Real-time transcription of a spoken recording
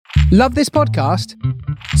Love this podcast?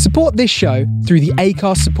 Support this show through the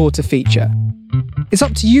Acast supporter feature. It's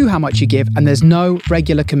up to you how much you give, and there's no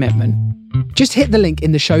regular commitment. Just hit the link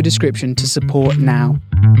in the show description to support now.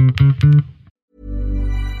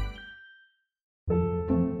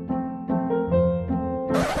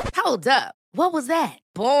 Hold up. What was that?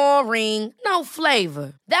 Boring. No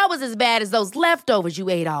flavor. That was as bad as those leftovers you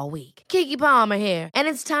ate all week. Keke Palmer here, and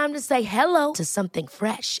it's time to say hello to something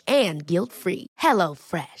fresh and guilt-free. Hello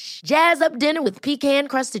Fresh. Jazz up dinner with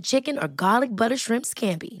pecan-crusted chicken or garlic butter shrimp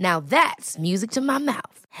scampi. Now that's music to my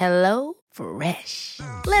mouth. Hello Fresh.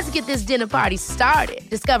 Let's get this dinner party started.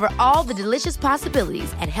 Discover all the delicious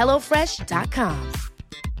possibilities at hellofresh.com.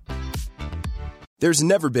 There's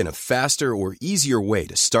never been a faster or easier way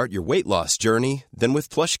to start your weight loss journey than with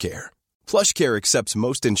PlushCare. PlushCare accepts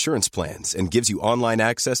most insurance plans and gives you online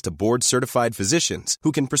access to board-certified physicians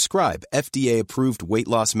who can prescribe FDA-approved weight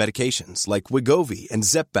loss medications like Wegovy and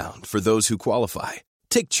Zepbound for those who qualify.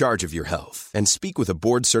 Take charge of your health and speak with a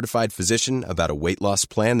board-certified physician about a weight loss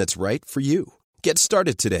plan that's right for you. Get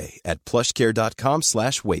started today at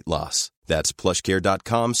plushcare.com/weight loss. That's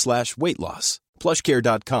plushcare.com/weight loss.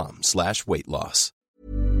 plushcare.com/weight loss.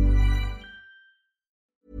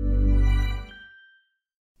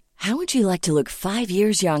 How would you like to look 5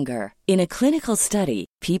 years younger? In a clinical study,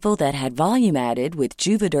 people that had volume added with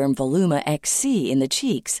Juvederm Voluma XC in the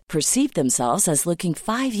cheeks perceived themselves as looking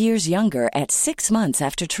 5 years younger at 6 months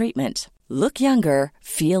after treatment. Look younger,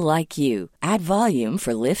 feel like you. Add volume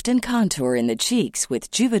for lift and contour in the cheeks with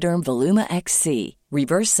Juvederm Voluma XC.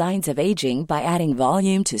 Reverse signs of aging by adding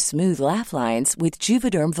volume to smooth laugh lines with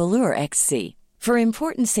Juvederm Volure XC. For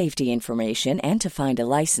important safety information and to find a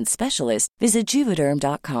licensed specialist, visit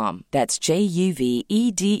Juvederm.com. That's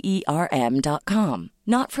JUVEDERM.com.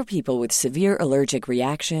 Not for people with severe allergic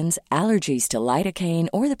reactions, allergies to lidocaine,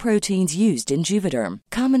 or the proteins used in Juvederm.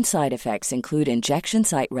 Common side effects include injection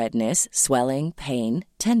site redness, swelling, pain,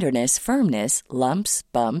 tenderness, firmness, lumps,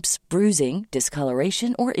 bumps, bruising,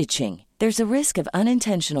 discoloration, or itching. There's a risk of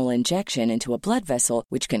unintentional injection into a blood vessel,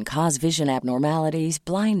 which can cause vision abnormalities,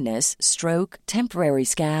 blindness, stroke, temporary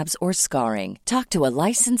scabs, or scarring. Talk to a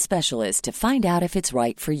licensed specialist to find out if it's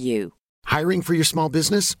right for you. Hiring for your small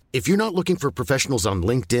business? If you're not looking for professionals on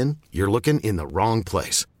LinkedIn, you're looking in the wrong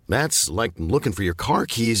place. That's like looking for your car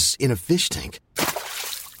keys in a fish tank.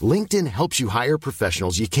 LinkedIn helps you hire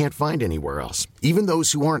professionals you can't find anywhere else, even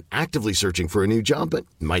those who aren't actively searching for a new job but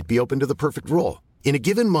might be open to the perfect role. In a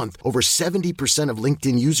given month, over 70% of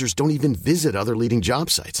LinkedIn users don't even visit other leading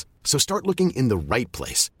job sites. So start looking in the right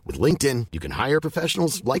place. With LinkedIn, you can hire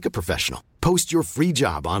professionals like a professional. Post your free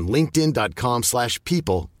job on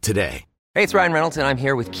linkedin.com/people today. Hey, it's Ryan Reynolds, and I'm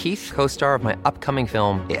here with Keith, co-star of my upcoming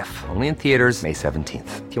film, If, only in theaters May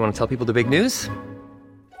 17th. Do you want to tell people the big news?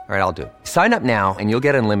 All right, I'll do it. Sign up now and you'll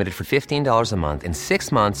get unlimited for $15 a month and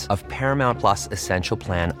 6 months of Paramount Plus Essential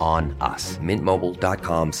Plan on us.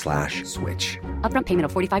 MintMobile.com/switch. Upfront payment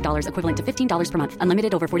of $45 equivalent to $15 per month.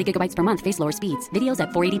 Unlimited over 40 gigabytes per month. Face lower speeds. Videos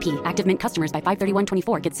at 480p. Active Mint customers by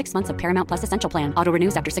 531.24 get 6 months of Paramount Plus Essential Plan. Auto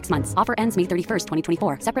renews after 6 months. Offer ends May 31st,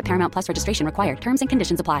 2024. Separate Paramount Plus registration required. Terms and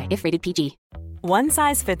conditions apply if rated PG. One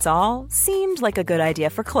size fits all seemed like a good idea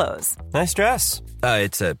for clothes. Nice dress.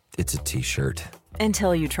 It's a t-shirt.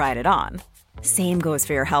 Until you tried it on. Same goes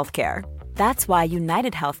for your healthcare. That's why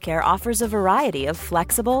United Healthcare offers a variety of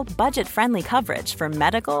flexible, budget-friendly coverage for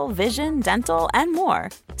medical, vision, dental, and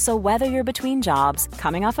more. So whether you're between jobs,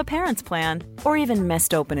 coming off a parent's plan, or even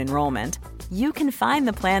missed open enrollment, you can find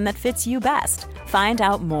the plan that fits you best. Find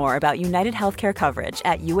out more about United Healthcare coverage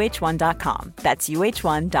at UH1.com. That's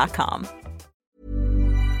UH1.com.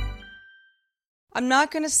 I'm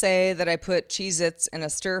not going to say that I put Cheez-Its in a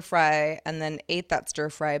stir fry and then ate that stir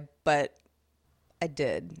fry, but I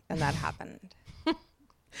did, and that happened.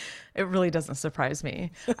 It really doesn't surprise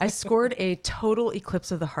me. I scored a total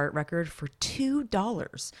Eclipse of the Heart record for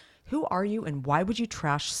 $2. Who are you and why would you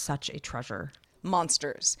trash such a treasure?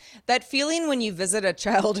 Monsters. That feeling when you visit a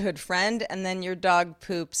childhood friend and then your dog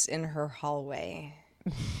poops in her hallway.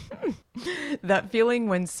 That feeling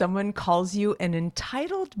when someone calls you an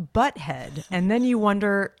entitled butthead and then you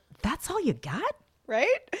wonder, that's all you got?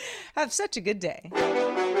 Right? Have such a good day.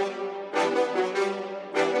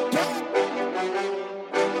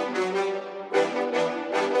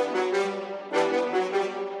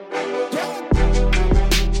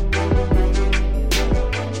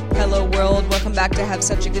 Hello world, welcome back to Have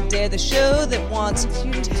Such a Good Day, the show that wants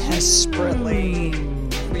you desperately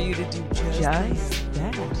for you to do just that.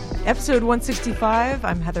 Episode 165.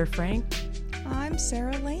 I'm Heather Frank. I'm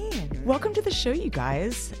Sarah Lane. Welcome to the show, you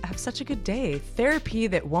guys. Have such a good day. Therapy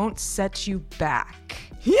that won't set you back.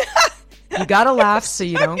 Yeah. You gotta laugh so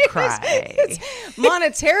you don't cry.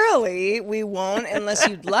 Monetarily, we won't unless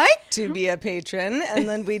you'd like to be a patron, and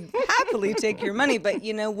then we'd happily take your money. But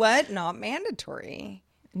you know what? Not mandatory.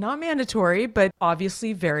 Not mandatory, but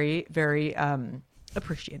obviously very, very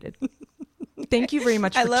appreciated. Thank you very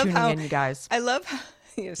much for tuning in, you guys. I love how,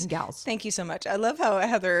 yes, gals. Thank you so much. I love how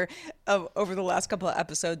Heather, over the last couple of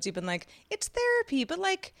episodes, you've been like, it's therapy, but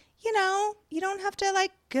like, you know, you don't have to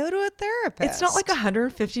like go to a therapist. It's not like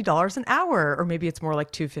 $150 an hour, or maybe it's more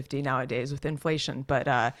like $250 nowadays with inflation. But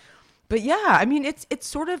yeah, I mean, it's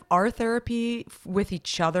sort of our therapy with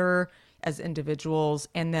each other as individuals,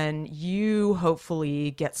 and then you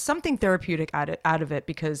hopefully get something therapeutic out of it,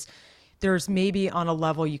 because there's maybe on a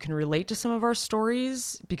level you can relate to some of our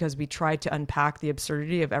stories because we tried to unpack the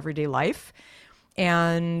absurdity of everyday life.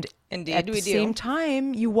 And indeed, at the same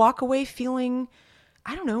time, you walk away feeling,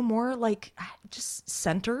 I don't know, more like just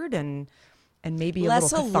centered and maybe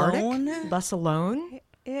less a little cathartic, alone. Less alone.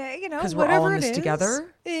 Yeah, you know, because we're all in this it is,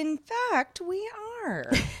 together. In fact, we are.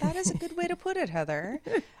 That is a good way to put it, Heather.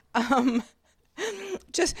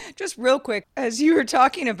 Just real quick, as you were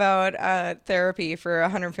talking about therapy for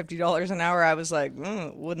 $150 an hour, I was like,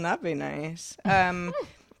 wouldn't that be nice?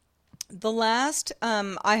 The last,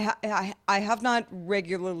 I have not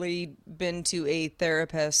regularly been to a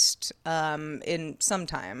therapist in some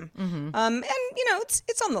time, and you know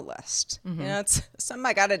it's on the list. You know, it's something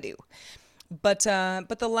I got to do. But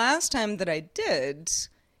the last time that I did,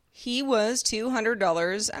 he was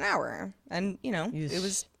 $200 an hour, and you know it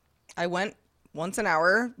was. I went once an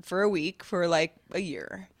hour for a week for like a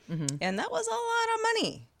year, and that was a lot of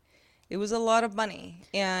money. It was a lot of money.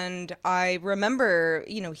 And I remember,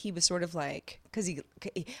 you know, he was sort of like, because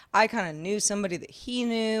I kind of knew somebody that he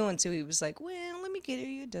knew. And so he was like, well, let me get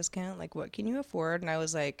you a discount. Like, what can you afford? And I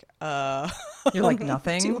was like, You're like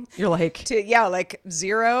nothing. You're like, yeah, like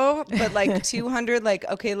zero, but like 200, like,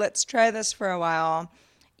 okay, let's try this for a while.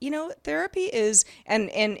 You know, therapy is, and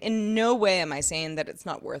in no way am I saying that it's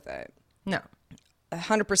not worth it. No.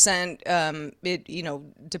 100%, it, you know,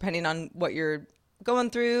 depending on what you're going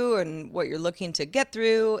through and what you're looking to get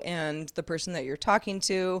through and the person that you're talking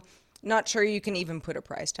to. Not sure you can even put a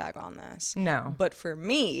price tag on this. No. But for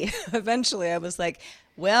me, eventually I was like,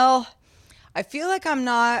 well, I feel like I'm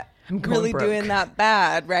not really doing that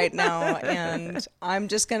bad right now. And I'm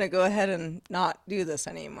just going to go ahead and not do this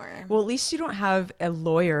anymore. Well, at least you don't have a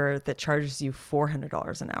lawyer that charges you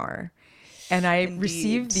 $400 an hour. And I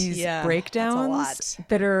received these breakdowns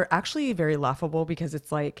that are actually very laughable, because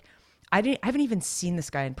it's like, I haven't even seen this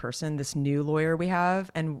guy in person, this new lawyer we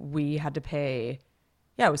have, and we had to pay,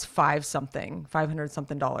 it was $500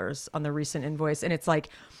 something on the recent invoice. And it's like,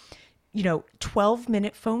 you know,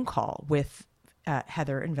 12-minute phone call with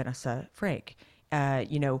Heather and Vanessa Frank,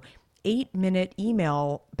 you know, 8-minute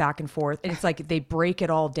email back and forth. And it's like, they break it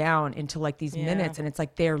all down into like these minutes, and it's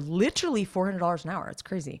like, they're literally $400 an hour. It's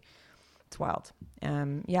crazy. It's wild.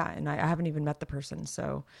 And I haven't even met the person.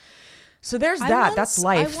 So there's that. That's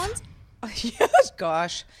life. Yes,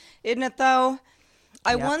 gosh. Isn't it though?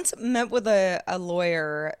 I once met with a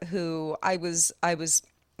lawyer who I was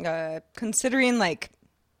considering like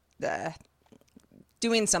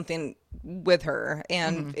doing something with her,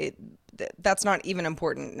 and that's not even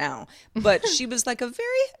important now. But she was like a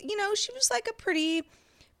very, you know, she was like a pretty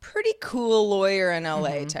cool lawyer in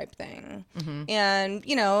LA type thing. And,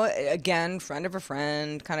 you know, again, friend of a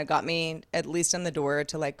friend, kind of got me at least in the door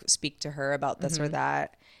to like speak to her about this or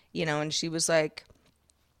that, you know, and she was like,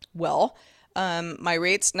 well, my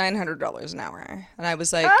rate's $900 an hour. And I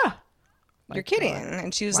was like, you're kidding.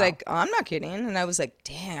 And she was like, oh, I'm not kidding. And I was like,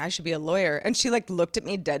 dang, I should be a lawyer. And she like looked at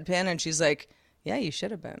me deadpan and she's like, yeah, you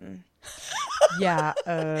should have been. That's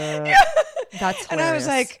hilarious. And I was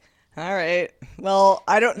like, all right, well,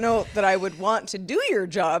 I don't know that I would want to do your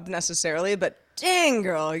job necessarily, but dang,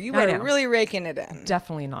 girl, you were really raking it in.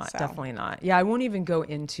 Definitely not. Definitely not. Yeah, I won't even go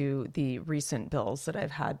into the recent bills that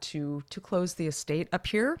I've had to close the estate up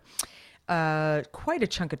here. Quite a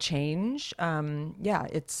chunk of change.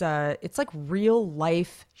 It's like real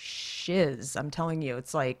life shiz. I'm telling you,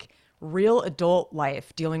 it's like real adult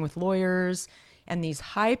life, dealing with lawyers and these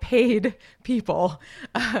high-paid people.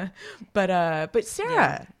 But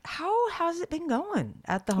Sarah, how has it been going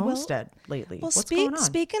at the homestead lately? Well, what's going on?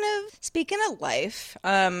 Speaking of life,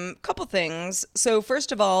 couple things. So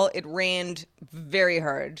first of all, it rained very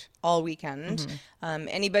hard all weekend.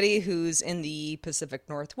 Anybody who's in the Pacific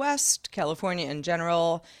Northwest, California in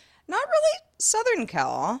general, not really Southern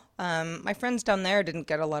Cal. My friends down there didn't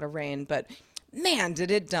get a lot of rain, but man,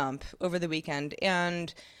 did it dump over the weekend.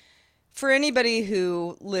 And for anybody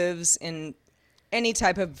who lives in any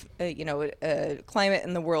type of climate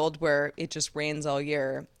in the world where it just rains all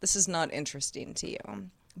year, this is not interesting to you.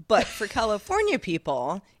 But for California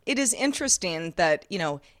people, it is interesting that,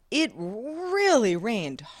 it really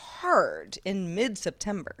rained hard in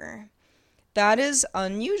mid-September. That is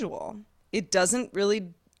unusual. It doesn't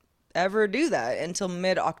really ever do that until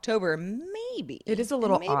mid-October, maybe. It is a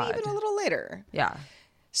little maybe odd. Even a little later. Yeah.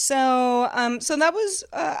 So that was,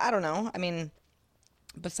 I don't know. I mean,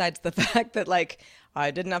 besides the fact that I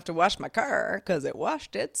didn't have to wash my car because it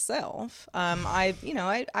washed itself. I kind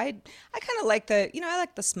of like I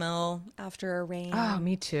like the smell after a rain. Oh,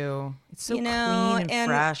 me too. It's so clean and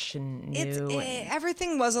fresh and new.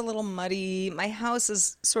 Everything was a little muddy. My house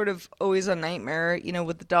is sort of always a nightmare,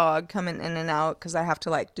 with the dog coming in and out because I have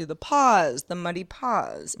to do the muddy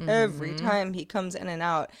paws every time he comes in and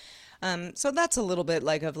out. So that's a little bit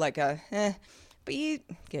but you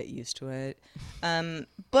get used to it.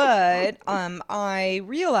 But I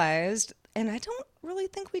realized, and I don't really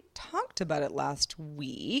think we talked about it last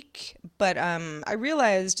week, but I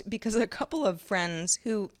realized because a couple of friends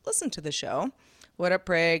who listen to the show, What Up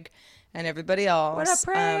Prig, and everybody else. What Up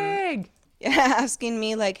Prig? Asking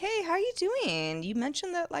me hey, how are you doing? You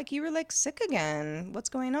mentioned that you were sick again. What's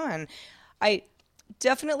going on? I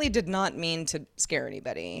definitely did not mean to scare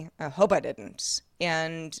anybody. I hope I didn't.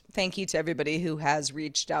 And thank you to everybody who has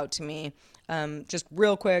reached out to me. Just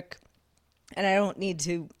real quick, and I don't need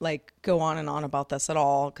to go on and on about this at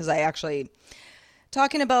all because I actually,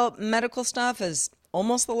 talking about medical stuff is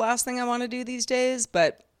almost the last thing I want to do these days,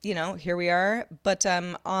 but here we are. But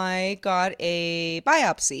I got a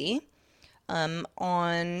biopsy on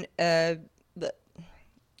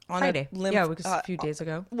Friday. A few days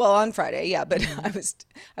ago. Well, on Friday, yeah. But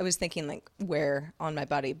I was thinking where on my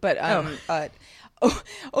body, but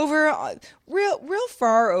over real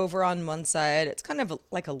far over on one side. It's kind of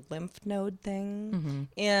like a lymph node thing,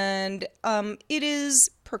 and it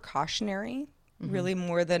is precautionary, really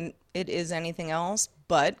more than it is anything else.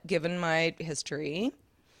 But given my history,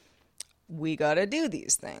 we got to do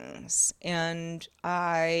these things. And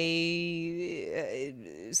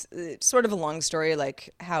it's sort of a long story,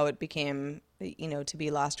 how it became, to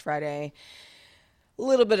be last Friday. A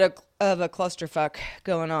little bit of a clusterfuck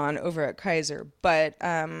going on over at Kaiser. But,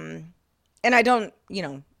 and I don't,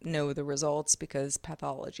 know the results because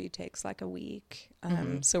pathology takes a week.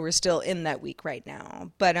 So we're still in that week right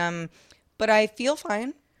now. But I feel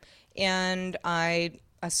fine. And I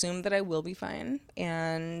assume that I will be fine.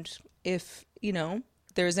 And if,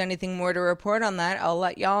 there's anything more to report on that, I'll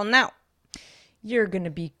let y'all know. You're going to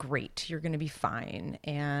be great. You're going to be fine.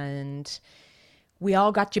 And we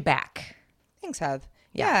all got you back. Thanks, Heath.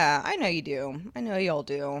 Yeah, I know you do. I know y'all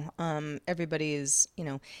do. Everybody is,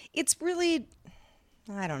 it's really,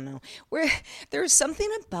 I don't know. There's something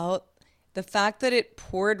about the fact that it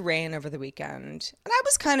poured rain over the weekend. And I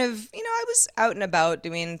was kind of, I was out and about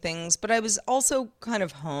doing things, but I was also kind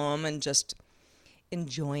of home and just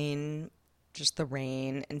enjoying just the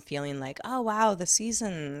rain and feeling oh wow, the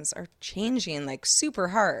seasons are changing super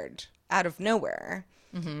hard out of nowhere.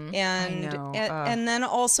 And and then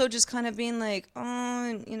also just kind of being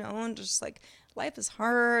and just life is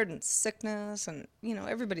hard and sickness and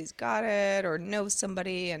everybody's got it or knows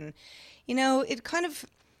somebody, and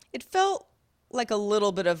it felt like a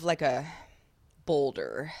little bit of a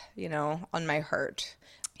boulder on my heart,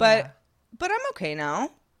 but I'm okay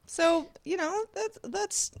now. So,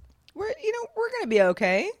 that's we're going to be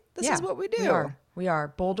okay. This is what we do. We are.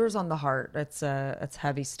 Boulders on the heart. It's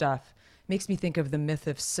heavy stuff. Makes me think of the myth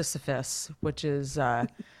of Sisyphus, which is the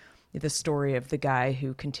story of the guy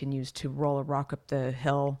who continues to roll a rock up the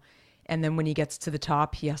hill. And then when he gets to the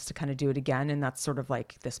top, he has to kind of do it again. And that's sort of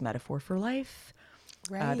this metaphor for life.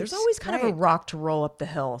 Right. There's always kind of a rock to roll up the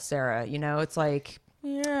hill, Sarah. It's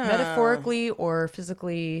metaphorically or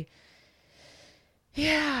physically.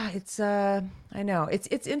 Yeah, it's I know.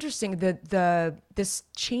 It's interesting that this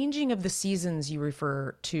changing of the seasons you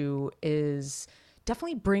refer to is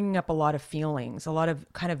definitely bringing up a lot of feelings, a lot of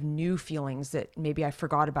kind of new feelings that maybe I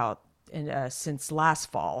forgot about since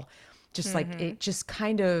last fall. Just it just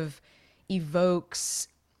kind of evokes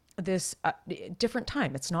this different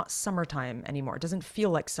time. It's not summertime anymore. It doesn't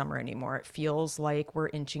feel like summer anymore. It feels like we're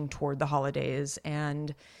inching toward the holidays,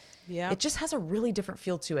 and it just has a really different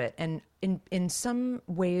feel to it. And in some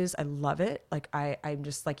ways I love it. I'm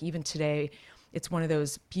just even today, it's one of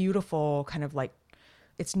those beautiful kind of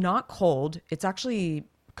it's not cold. It's actually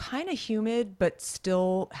kind of humid, but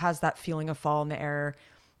still has that feeling of fall in the air.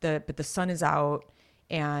 But the sun is out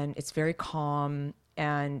and it's very calm.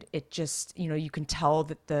 And it just, you can tell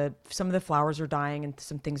that some of the flowers are dying and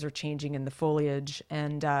some things are changing in the foliage.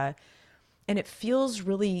 And and it feels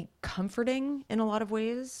really comforting in a lot of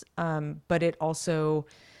ways. But it also,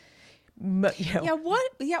 what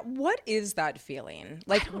is that feeling?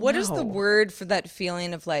 Like, what is the word for that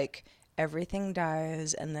feeling of like everything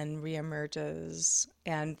dies and then reemerges,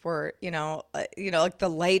 and we're, like the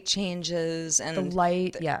light changes and the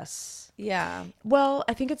light, yes. Yeah. Well,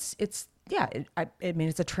 I think it's it's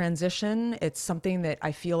a transition. It's something that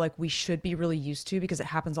I feel like we should be really used to because it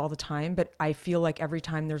happens all the time. But I feel like every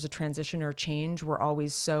time there's a transition or a change, we're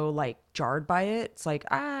always so like jarred by it. It's like,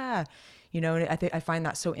 and I find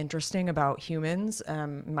that so interesting about humans,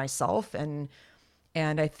 myself. And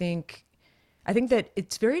I think that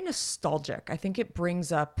it's very nostalgic. I think it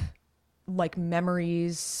brings up like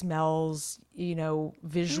memories, smells,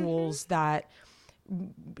 visuals that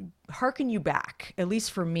harken you back. At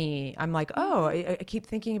least for me, I'm like, I keep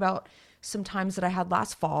thinking about some times that I had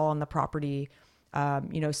last fall on the property,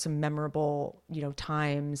 some memorable,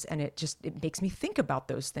 times, and it makes me think about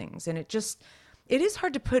those things. And it is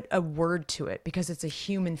hard to put a word to it because it's a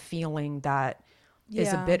human feeling that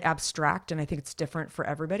is a bit abstract, and I think it's different for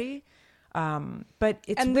everybody. But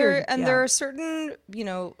it's weird. There are certain,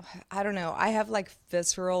 I don't know, I have like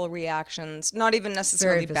visceral reactions, not even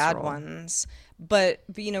necessarily bad ones, but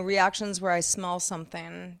reactions where I smell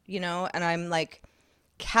something, and I'm like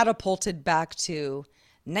catapulted back to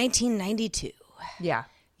 1992. Yeah.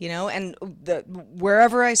 And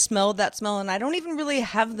wherever I smelled that smell, and I don't even really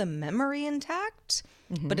have the memory intact,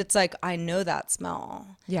 but it's like, I know that smell.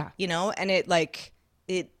 Yeah. And it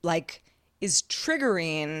is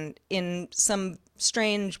triggering in some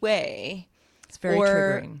strange way. It's very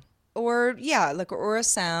triggering. Or a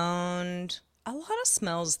sound. A lot of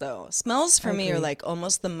smells though. Smells for me are like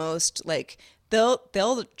almost the most like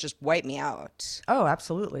they'll just wipe me out. Oh,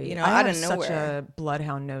 absolutely. Out of nowhere. I have such a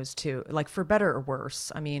bloodhound nose too, like for better or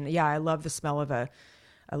worse. I mean, I love the smell of the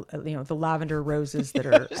lavender roses that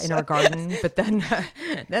are in our garden, but then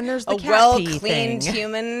there's the cat well-cleaned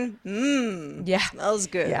human. Smells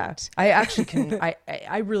good. Yeah, I actually can.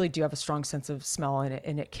 I really do have a strong sense of smell in it,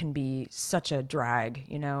 and it can be such a drag.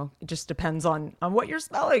 It just depends on what you're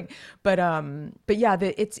smelling. But yeah,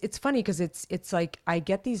 it's funny because it's like I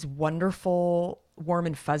get these wonderful warm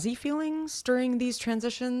and fuzzy feelings during these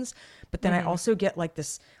transitions, but then I also get like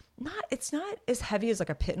this. It's not as heavy as like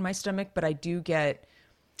a pit in my stomach, but I do get.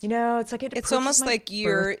 It's like it's almost like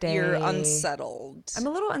you're unsettled. I'm a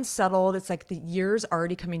little unsettled. It's like the year's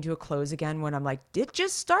already coming to a close again when I'm like, it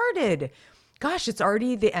just started. Gosh, it's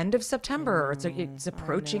already the end of September. It's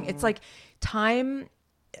approaching. It's like time.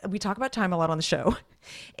 We talk about time a lot on the show,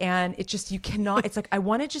 and it just, you cannot, it's like, I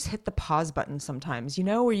want to just hit the pause button sometimes,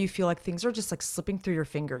 where you feel like things are just like slipping through your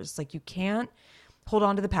fingers. It's like, you can't hold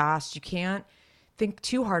on to the past. You can't think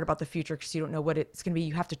too hard about the future because you don't know what it's going to be.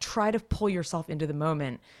 You have to try to pull yourself into the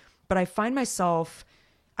moment. But I find myself,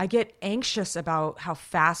 I get anxious about how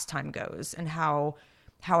fast time goes and how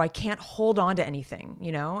I can't hold on to anything,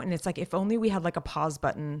 and it's like, if only we had like a pause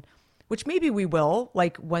button, which maybe we will,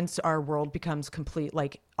 like once our world becomes complete,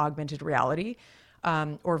 like augmented reality,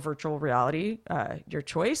 or virtual reality, your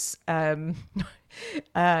choice. We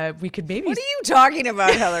could maybe. What are you talking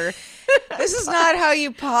about, Heather? This is not how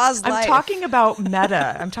you pause life. I'm talking about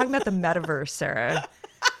meta. I'm talking about the metaverse, Sarah.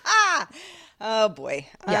 Oh boy.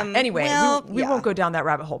 Yeah. Anyway, we won't go down that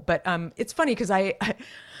rabbit hole. But it's funny because I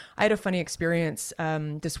had a funny experience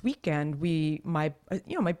this weekend. My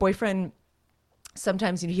boyfriend.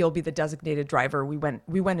 Sometimes he'll be the designated driver. We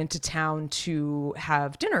went into town to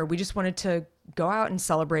have dinner. We just wanted to go out and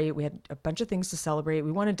celebrate. We had a bunch of things to celebrate.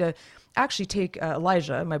 We wanted to actually take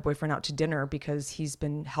Elijah, my boyfriend, out to dinner because he's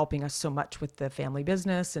been helping us so much with the family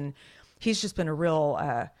business, and he's just been a real,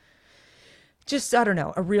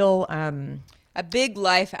 a big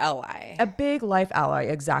life ally. A big life ally,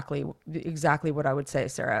 exactly what I would say,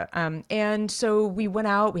 Sarah. And so we went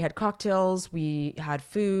out, we had cocktails, we had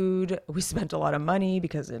food, we spent a lot of money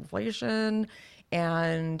because of inflation,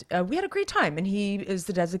 and we had a great time. And he is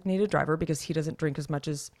the designated driver because he doesn't drink as much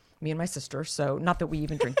as me and my sister. So not that we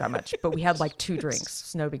even drink that much, but we had like 2 drinks.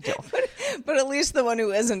 It's no big deal. But at least the one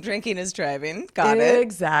who isn't drinking is driving. Got it.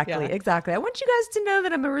 Exactly. I want you guys to know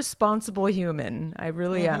that I'm a responsible human. I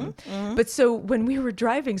really am. Mm-hmm. But so when we were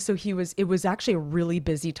driving, it was actually a really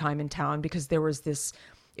busy time in town because it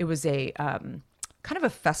was a kind of a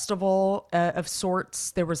festival of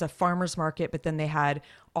sorts. There was a farmer's market, but then they had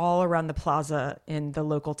all around the plaza in the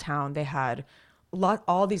local town, they had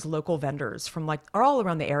all these local vendors from like all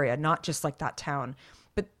around the area, not just like that town.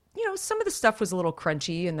 But some of the stuff was a little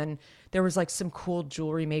crunchy, and then there was like some cool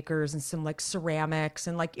jewelry makers and some like ceramics,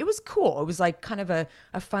 and like it was cool. It was like kind of a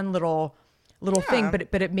fun little thing,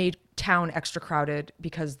 but it made town extra crowded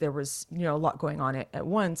because there was, you know, a lot going on at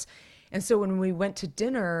once. And so when we went to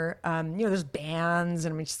dinner, you know, there's bands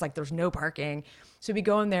and just like, there's no parking. So we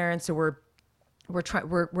go in there. And so we're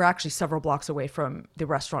actually several blocks away from the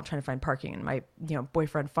restaurant trying to find parking. And my, you know,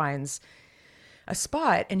 boyfriend finds a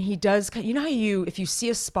spot, and he does, you know how if you see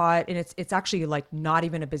a spot and it's actually like not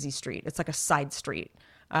even a busy street, it's like a side street,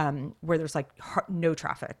 where there's like no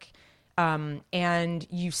traffic. And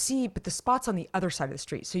you see, but the spot's on the other side of the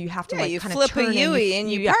street. So you have to like kind of flip a U-ey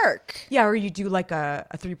and you park. Yeah. Or you do like a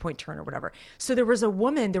 3-point turn or whatever. So there was a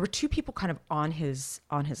woman, there were two people kind of on his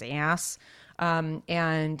ass.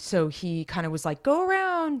 And so he kind of was like, go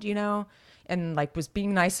around, you know, and like was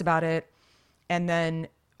being nice about it. And then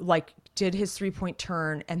like did his 3-point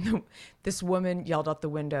turn. And this woman yelled out the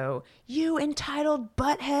window, "You entitled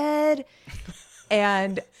butthead."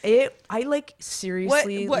 And I like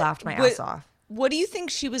seriously laughed my ass off. What do you think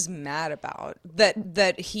she was mad about?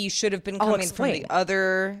 That he should have been coming from the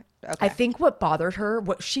other. Okay. I think what bothered her,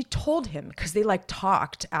 what she told him, because they like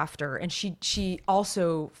talked after, and she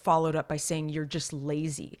also followed up by saying, "You're just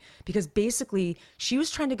lazy," because basically she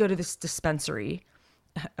was trying to go to this dispensary,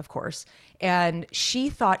 of course, and she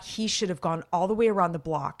thought he should have gone all the way around the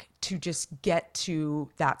block to just get to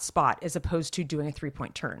that spot as opposed to doing a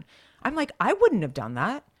 3-point turn. I'm like, I wouldn't have done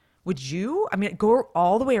that. Would you? I mean, go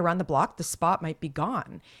all the way around the block, the spot might be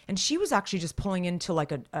gone. And she was actually just pulling into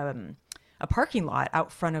like a parking lot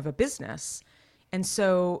out front of a business. And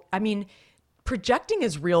so, I mean, projecting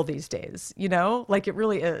is real these days, you know, like it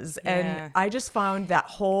really is. Yeah. And I just found that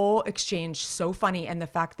whole exchange so funny. And the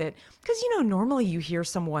fact that, because, you know, normally you hear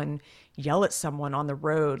someone yell at someone on the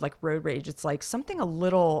road, like road rage, it's like something a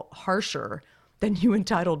little harsher than "you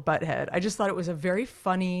entitled butthead." I just thought it was a very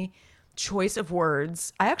funny choice of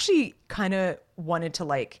words. I actually kind of wanted to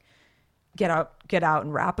like get out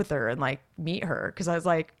and rap with her and like meet her, because I was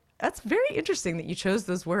like, that's very interesting that you chose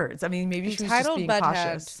those words. I mean, maybe she was just being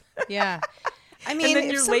cautious. Yeah. I mean, and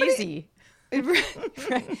then you're lazy.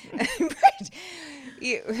 Right.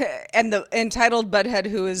 And the entitled butthead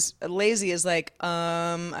who is lazy is like,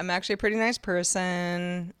 I'm actually a pretty nice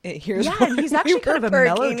person. Here's and he's actually kind of a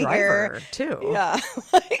mellow driver too. Yeah,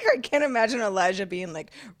 like I can't imagine Elijah being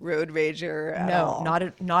like road rager at all.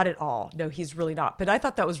 Not at all. No, he's really not. But I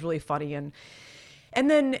thought that was really funny. And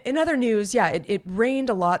then in other news, it rained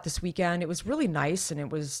a lot this weekend. It was really nice, and it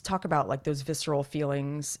was talk about like those visceral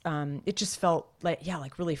feelings. It just felt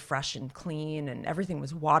like really fresh and clean, and everything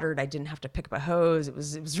was watered. I didn't have to pick up a hose. It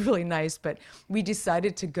was really nice. But we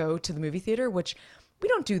decided to go to the movie theater, which we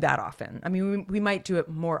don't do that often. I mean, we might do it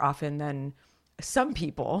more often than some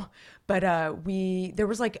people, but there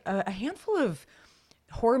was like a handful of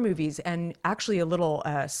horror movies. And actually a little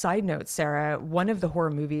side note, Sarah, one of the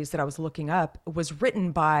horror movies that I was looking up was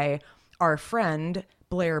written by our friend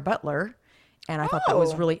Blair Butler. And I thought that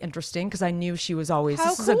was really interesting, because I knew she was always,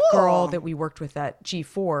 this is a girl that we worked with at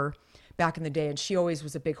G4 back in the day, and she always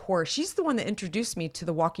was a big horror. She's the one that introduced me to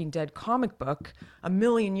the Walking Dead comic book a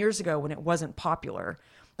million years ago when it wasn't popular.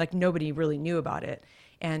 Like nobody really knew about it.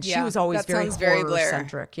 And she was always very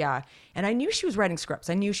horror-centric. Yeah. And I knew she was writing scripts.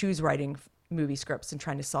 I knew she was writing movie scripts and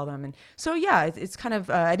trying to sell them. And so, it's kind of,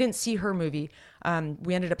 I didn't see her movie.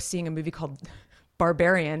 We ended up seeing a movie called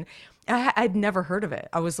Barbarian. I'd never heard of it.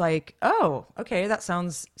 I was like, oh, okay, that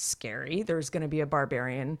sounds scary. There's going to be a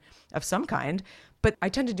barbarian of some kind. But I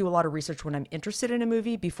tend to do a lot of research when I'm interested in a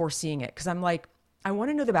movie before seeing it, because I'm like, I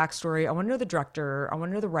want to know the backstory. I want to know the director. I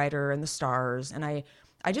want to know the writer and the stars. And I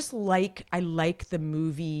like the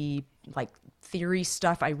movie, like theory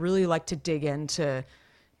stuff. I really like to dig into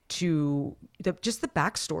just the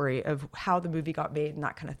backstory of how the movie got made and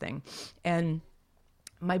that kind of thing. And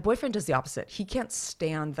my boyfriend does the opposite. He can't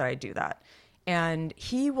stand that I do that. And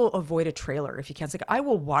he will avoid a trailer if he can. It's like, I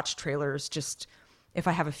will watch trailers just if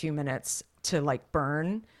I have a few minutes to like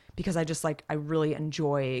burn, because I really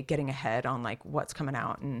enjoy getting ahead on like what's coming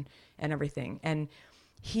out and everything. And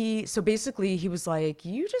so basically he was like,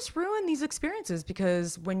 you just ruin these experiences,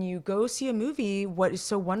 because when you go see a movie, what is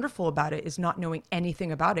so wonderful about it is not knowing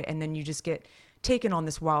anything about it. And then you just get taken on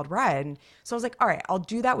this wild ride. And so I was like, all right, I'll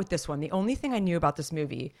do that with this one. The only thing I knew about this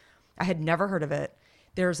movie, I had never heard of it.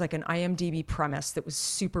 There's like an IMDb premise that was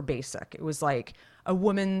super basic. It was like a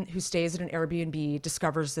woman who stays at an Airbnb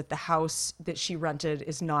discovers that the house that she rented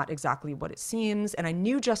is not exactly what it seems. And I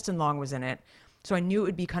knew Justin Long was in it. So I knew it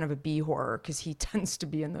would be kind of a B horror, because he tends to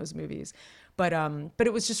be in those movies. But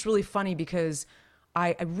it was just really funny, because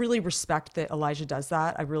I really respect that Elijah does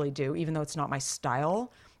that. I really do, even though it's not my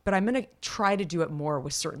style. But I'm going to try to do it more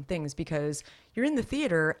with certain things, because you're in the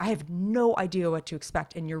theater. I have no idea what to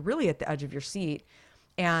expect, and you're really at the edge of your seat.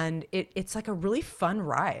 And it's like a really fun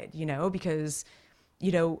ride, you know, because,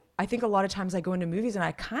 you know, I think a lot of times I go into movies and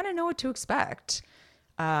I kind of know what to expect.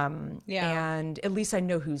 And at least I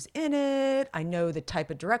know who's in it. I know the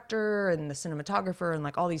type of director and the cinematographer and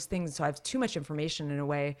like all these things. So I have too much information in a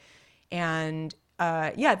way. And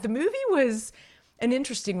the movie was an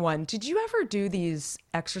interesting one. Did you ever do these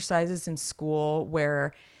exercises in school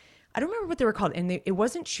where, I don't remember what they were called, and it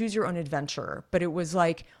wasn't choose your own adventure, but it was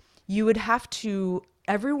like you would have to,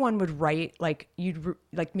 everyone would write, like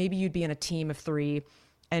maybe you'd be in a team of 3,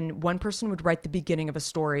 and one person would write the beginning of a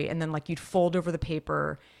story, and then like you'd fold over the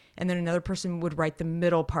paper, and then another person would write the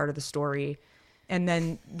middle part of the story, and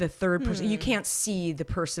then the third person, you can't see the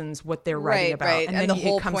person's what they're writing about. Right. And then the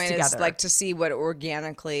whole it comes point together. is like to see what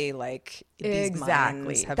organically like these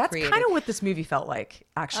minds have That's created. kind of what this movie felt like,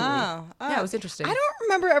 actually. Yeah, it was interesting. I don't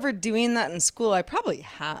remember ever doing that in school. I probably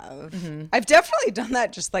have. I've definitely done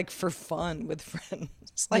that just like for fun with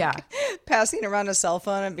friends. Like passing around a cell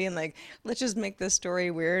phone and being like, let's just make this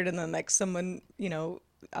story weird. And then like someone, you know,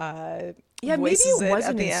 maybe it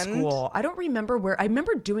wasn't in end. school. I don't remember where. I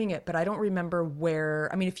remember doing it, but I don't remember where.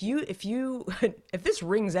 I mean, if this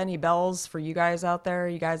rings any bells for you guys out there,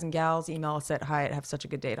 you guys and gals, email us at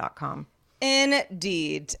hi@havessuchagoodday.com.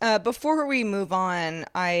 Indeed. Before we move on,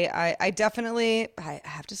 I definitely, I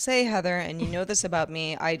have to say, Heather, and you know this about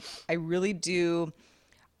me, I really do.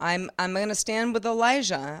 I'm going to stand with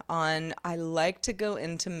Elijah on, I like to go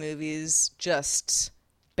into movies just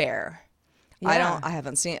bare. Yeah. I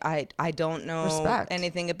haven't seen, I don't know Respect.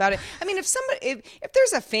 anything about it. I mean, if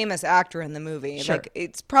there's a famous actor in the movie, Sure. like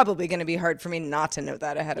it's probably going to be hard for me not to know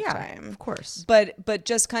that ahead of time. Of course. But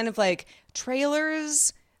just kind of like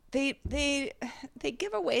trailers, they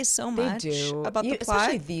give away so much about the plot.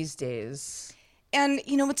 Especially these days. And,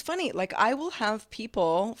 you know, it's funny, like I will have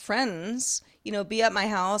people, friends, you know, be at my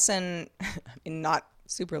house and I mean, not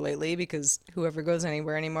super lately because whoever goes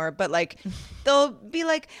anywhere anymore, but like they'll be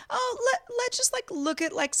like, oh, let's just like look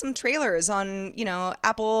at like some trailers on, you know,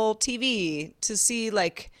 Apple TV to see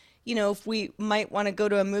like, you know, if we might want to go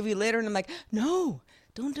to a movie later. And I'm like, no.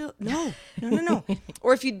 Don't do it. No.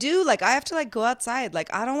 Or if you do, like, I have to, like, go outside.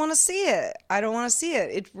 Like, I don't want to see it.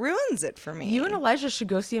 It ruins it for me. You and Elijah should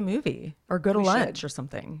go see a movie or go to lunch or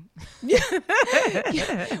something. Yeah.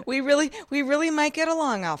 We really might get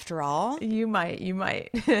along after all. You might.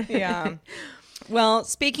 Yeah. Well,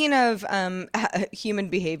 speaking of human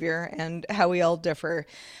behavior and how we all differ,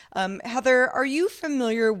 Heather, are you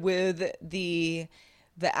familiar with the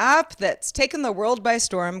app that's taken the world by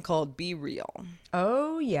storm called Be Real?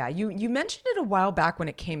 Oh, yeah. You mentioned it a while back when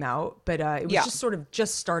it came out, but it was just sort of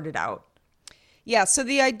just started out. Yeah, so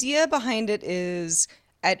the idea behind it is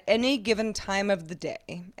at any given time of the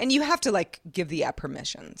day, and you have to like give the app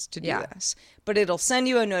permissions to do this, but it'll send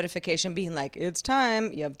you a notification being like, it's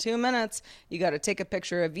time, you have 2 minutes, you got to take a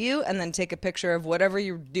picture of you and then take a picture of whatever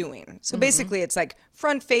you're doing. So basically it's like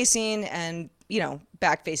front facing and, you know,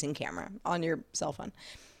 back facing camera on your cell phone.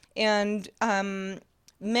 And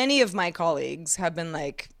many of my colleagues have been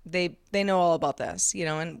like, they know all about this, you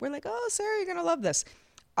know, and we're like, oh, Sarah, you're going to love this.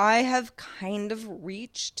 I have kind of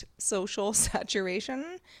reached social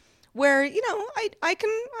saturation where, you know, I can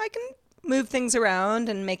move things around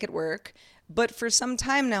and make it work. But for some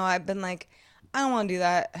time now, I've been like, I don't want to do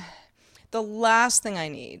that. The last thing I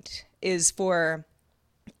need is for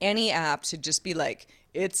any app to just be like,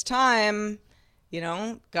 it's time, you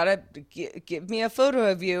know, gotta give me a photo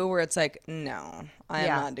of you, where it's like, no, I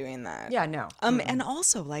am not doing that. Yeah, no. And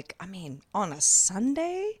also, like, I mean, on a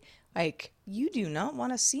Sunday, like, you do not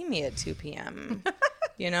want to see me at 2 p.m.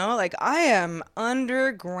 You know, like, I am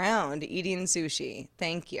underground eating sushi.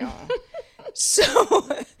 Thank you.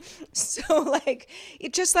 So like,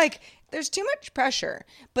 it just like, there's too much pressure.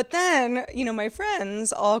 But then, you know, my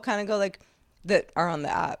friends all kind of go like, that are on the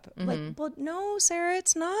app, like, well, no, Sarah,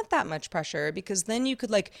 it's not that much pressure, because then you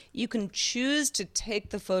could like, you can choose to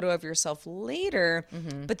take the photo of yourself later,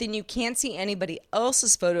 but then you can't see anybody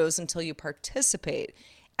else's photos until you participate.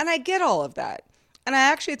 And I get all of that. And I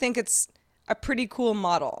actually think it's a pretty cool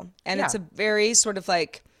model. And it's a very sort of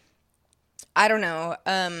like, I don't know,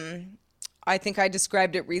 I think I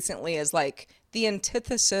described it recently as like the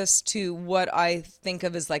antithesis to what I think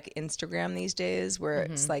of as like Instagram these days, where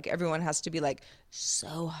it's like everyone has to be like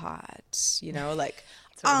so hot, you know, like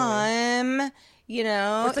I'm, you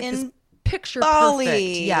know, it's like in this picture Bali,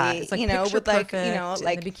 perfect. Yeah, it's like, you know, with like, you know,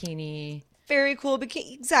 like in the bikini. Very cool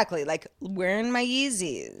bikini, exactly, like wearing my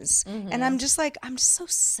Yeezys. And I'm just so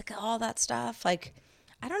sick of all that stuff. Like,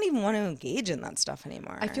 I don't even want to engage in that stuff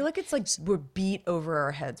anymore. I feel like it's like we're beat over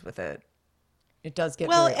our heads with it. It does get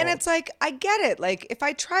well, very and old. it's like, I get it. Like, if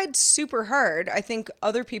I tried super hard, I think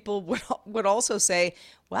other people would also say,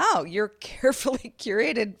 wow, your carefully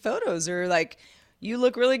curated photos are like, you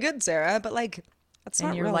look really good, Sarah. But like, that's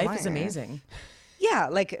not your real life is life. amazing. Yeah,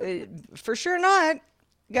 like for sure not,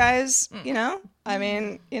 guys. You know, I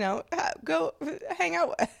mean, you know, go hang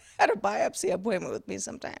out at a biopsy appointment with me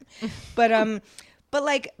sometime. But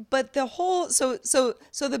the whole so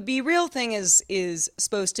the Be Real thing is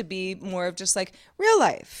supposed to be more of just like real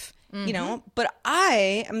life, you know. But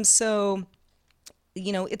I am so,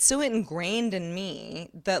 you know, it's so ingrained in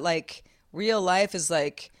me that like real life is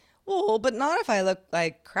like, well, but not if I look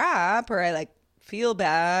like crap or I like feel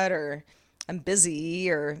bad or I'm busy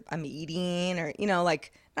or I'm eating or, you know,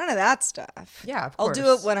 like none of that stuff. Yeah, of I'll course.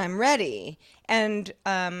 do it when I'm ready. And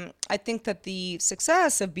I think that the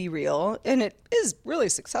success of Be Real, and it is really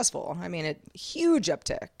successful. I mean, a huge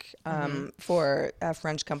uptick for a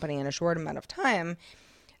French company in a short amount of time,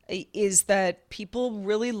 is that people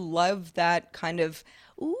really love that kind of,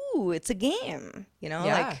 ooh, it's a game, you know?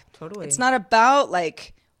 Yeah, like, totally. It's not about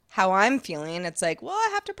like how I'm feeling. It's like, well, I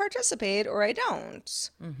have to participate or I don't.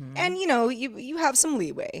 And, you know, you have some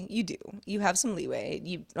leeway. You do. You have some leeway.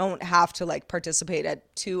 You don't have to like participate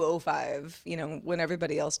at 2:05, you know, when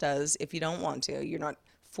everybody else does. If you don't want to, you're not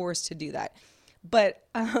forced to do that. But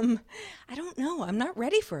I don't know. I'm not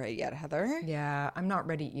ready for it yet, Heather. Yeah, I'm not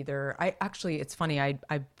ready either. I actually, it's funny. I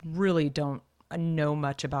really don't know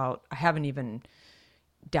much about, I haven't even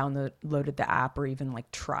downloaded the app or even like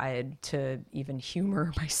tried to even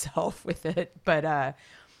humor myself with it. But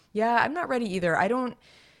yeah, I'm not ready either. I don't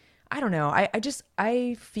know.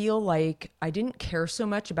 I feel like I didn't care so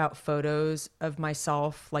much about photos of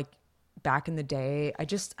myself like back in the day. I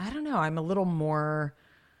don't know. I'm a little more,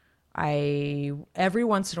 every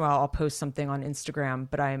once in a while I'll post something on Instagram,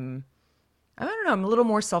 but I don't know, I'm a little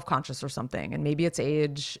more self-conscious or something. And maybe it's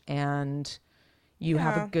age and you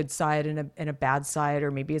have a good side and a bad side,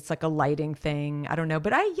 or maybe it's like a lighting thing. I don't know.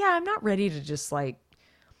 But I'm not ready to just like,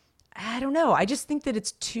 I don't know. I just think that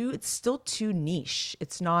it's still too niche.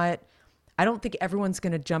 It's not, I don't think everyone's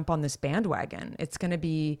going to jump on this bandwagon. It's going to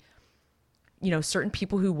be, you know, certain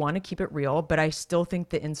people who want to keep it real, but I still think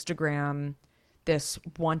the Instagram, this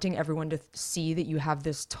wanting everyone to see that you have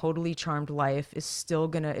this totally charmed life is still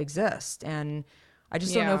going to exist. And I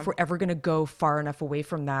just don't know if we're ever going to go far enough away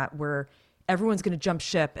from that where everyone's going to jump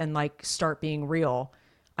ship and like start being real.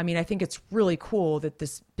 I mean, I think it's really cool that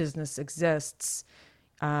this business exists.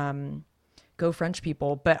 Go French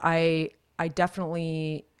people. But I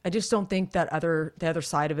just don't think that the other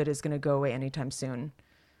side of it is going to go away anytime soon.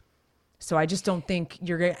 So I just don't think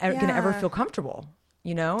you're going to ever feel comfortable.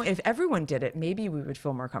 You know, if everyone did it, maybe we would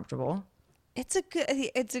feel more comfortable. It's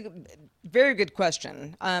a very good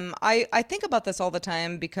question. I think about this all the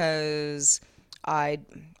time because I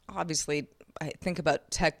think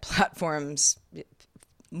about tech platforms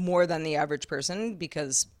more than the average person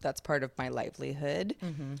because that's part of my livelihood.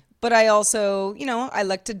 But I also, you know, I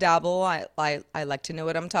like to dabble. I like to know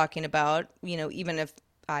what I'm talking about, you know, even if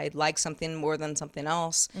I like something more than something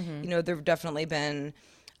else. You know, there have definitely been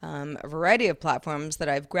a variety of platforms that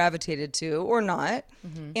I've gravitated to or not.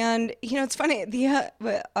 And, you know, it's funny.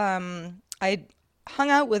 I hung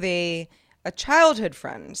out with a childhood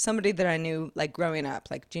friend, somebody that I knew like growing up,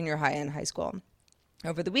 like junior high and high school,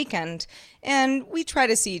 over the weekend. And we try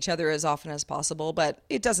to see each other as often as possible, but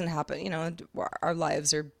it doesn't happen. You know, our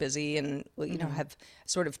lives are busy and, you know, have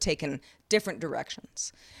sort of taken different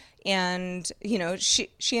directions. And, you know, she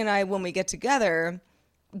and I, when we get together,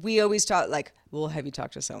 we always talk like, well, have you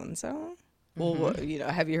talked to so-and-so? Well, you know,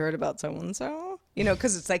 have you heard about so-and-so? You know,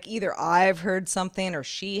 because it's like either I've heard something or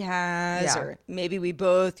she has, or maybe we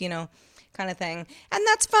both, you know, kind of thing. And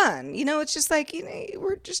that's fun. You know, it's just like, you know,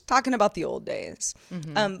 we're just talking about the old days.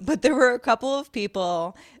 But there were a couple of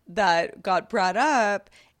people that got brought up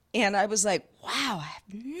and I was like, wow, I have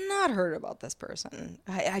not heard about this person.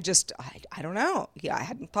 I don't know. Yeah, I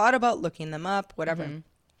hadn't thought about looking them up, whatever.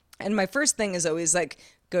 And my first thing is always like,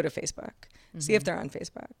 go to Facebook, see if they're on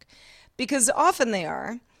Facebook. Because often they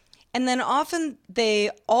are. And then often they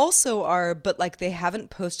also are, but like they haven't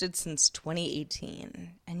posted since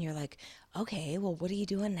 2018. And you're like, okay, well, what are you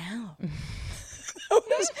doing now?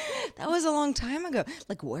 That was a long time ago.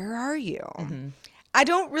 Like, where are you? I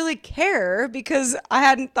don't really care because I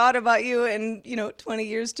hadn't thought about you in, you know, 20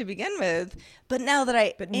 years to begin with. But now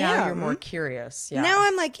that now you're more curious. Yeah. Now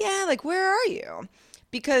I'm like, yeah, like, where are you?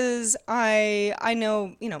 Because I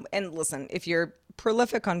know, you know, and listen, if you're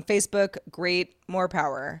prolific on Facebook, great, more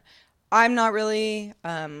power. I'm not really.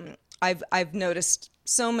 I've noticed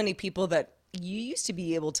so many people that you used to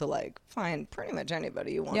be able to like find pretty much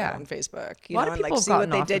anybody you wanted on Facebook. A lot of people and like see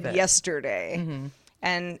what they did of it. yesterday.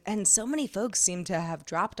 Mm-hmm. And so many folks seem to have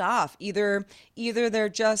dropped off. Either they're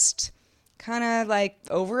just kind of like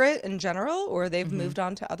over it in general, or they've moved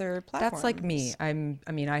on to other platforms. That's like me.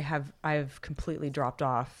 I've completely dropped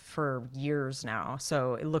off for years now.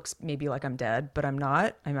 So it looks maybe like I'm dead, but I'm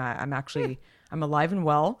not. I'm actually I'm alive and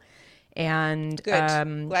well. And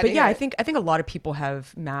Good. But yeah, I think a lot of people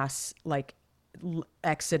have mass like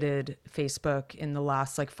exited Facebook in the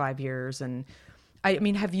last like 5 years. And I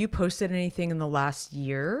mean, have you posted anything in the last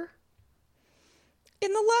year?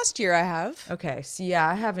 In the last year, I have. Okay. So yeah,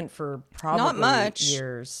 I haven't for probably not much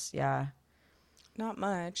years. Yeah. Not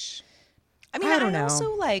much. I mean, I don't know.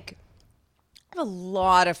 Also like I have a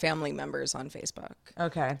lot of family members on Facebook.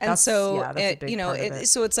 Okay. And so, that's a big part of it.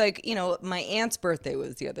 So it's like, my aunt's birthday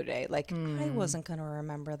was the other day. Like, I wasn't going to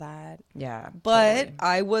remember that. Yeah. But totally.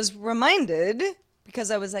 I was reminded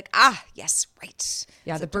because I was like, yes, right.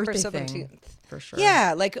 Yeah, September the birthday 17th. thing, for sure.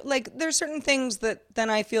 Yeah, like there's certain things that then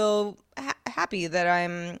I feel happy that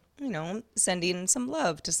I'm, sending some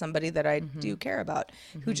love to somebody that I do care about,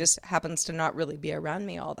 who just happens to not really be around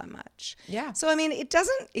me all that much. Yeah. So I mean, it's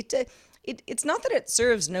not that it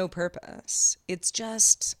serves no purpose. It's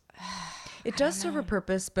just it does serve a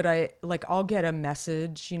purpose, but I'll get a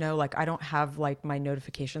message, like I don't have like my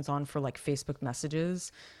notifications on for like Facebook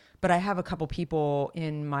messages, but I have a couple people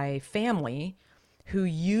in my family who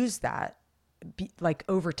use that like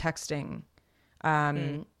over texting.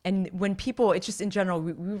 And when people, it's just in general,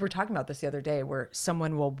 we were talking about this the other day where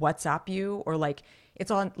someone will WhatsApp you, or like it's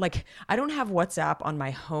on, like I don't have WhatsApp on my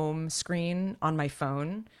home screen on my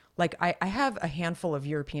phone. Like I have a handful of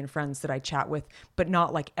European friends that I chat with, but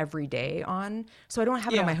not like every day on. So I don't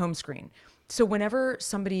have it on my home screen. So whenever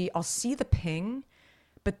I'll see the ping,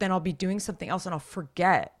 but then I'll be doing something else and I'll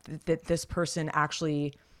forget that this person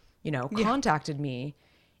actually, contacted me.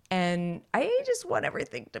 And I just want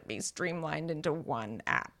everything to be streamlined into one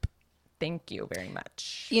app. Thank you very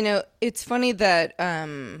much. It's funny that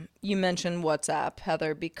you mentioned WhatsApp,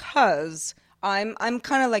 Heather, because I'm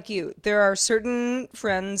kind of like you. There are certain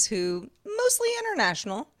friends who, mostly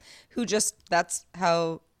international, who that's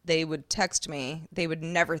how they would text me. They would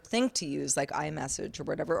never think to use like iMessage or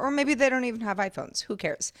whatever, or maybe they don't even have iPhones. Who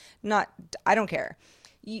cares? I don't care.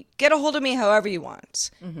 You get a hold of me however you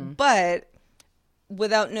want, but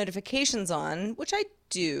without notifications on, which I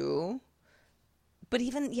do. But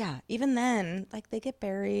even then, like they get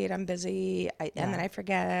buried. I'm busy, and then I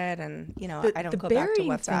forget, and I don't go back to WhatsApp. The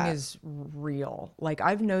burying thing is real. Like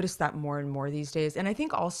I've noticed that more and more these days, and I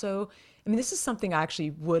think also, this is something I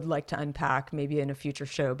actually would like to unpack maybe in a future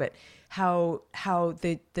show. But how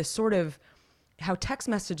the sort of how text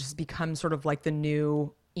messages become sort of like the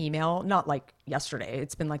new email. Not like yesterday.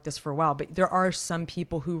 It's been like this for a while. But there are some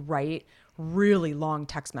people who write really long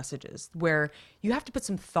text messages where you have to put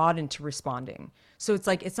some thought into responding. So it's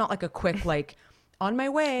like, it's not like a quick, like on my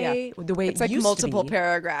way, the way it's like multiple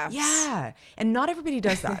paragraphs. Yeah. And not everybody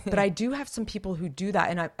does that, but I do have some people who do that,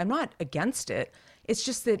 and I'm not against it. It's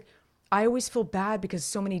just that I always feel bad because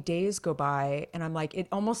so many days go by and I'm like, it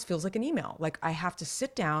almost feels like an email. Like I have to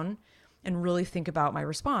sit down and really think about my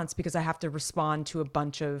response because I have to respond to a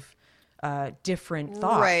bunch of different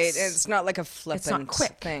thoughts. Right. It's not like a flippant it's not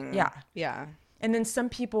quick thing. Yeah. Yeah. And then some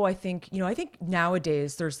people, I think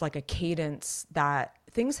nowadays there's like a cadence that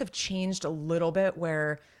things have changed a little bit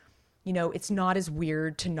where, it's not as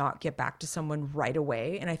weird to not get back to someone right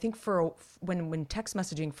away. And I think when text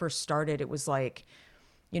messaging first started, it was like,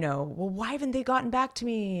 well, why haven't they gotten back to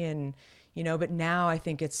me? And, but now I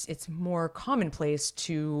think it's more commonplace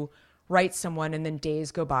to write someone and then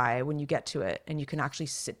days go by when you get to it and you can actually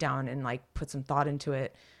sit down and like put some thought into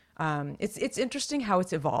it. It's interesting how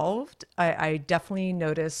it's evolved. I definitely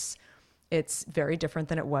notice it's very different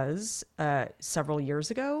than it was several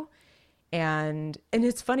years ago. And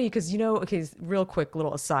it's funny because, okay, real quick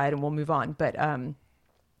little aside and we'll move on. But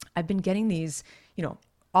I've been getting these,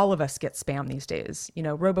 all of us get spam these days,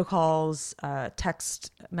 robocalls,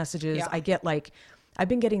 text messages. Yeah. I've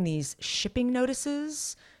been getting these shipping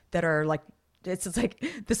notices that are like, it's like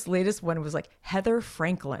this latest one was like Heather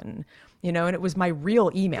Franklin, and it was my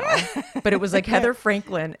real email, but it was like Heather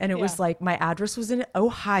Franklin. And it was like, my address was in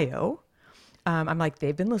Ohio. I'm like,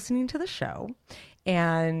 they've been listening to the show.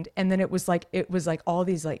 And then it was like all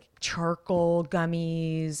these like charcoal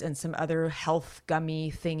gummies and some other health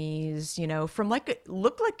gummy thingies, from like, it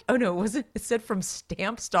looked like, oh no, it said from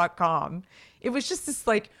stamps.com. It was just this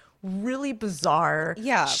like really bizarre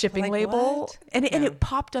shipping like label. What? And it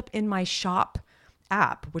popped up in my shop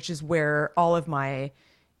app, which is where all of my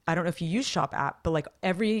I don't know if you use Shop app, but like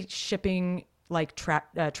every shipping like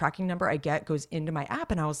tracking number I get goes into my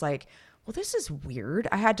app. And I was like, well, this is weird.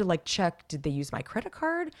 I had to like check, did they use my credit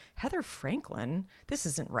card? Heather Franklin, this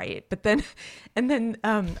isn't right. But then,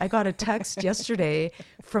 I got a text yesterday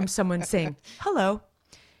from someone saying, hello.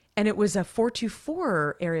 And it was a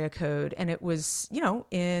 424 area code. And it was,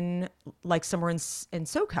 in like somewhere in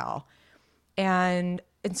SoCal. And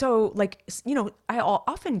so like, I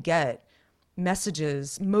often get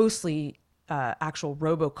messages, mostly actual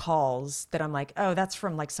robocalls that I'm like, oh, that's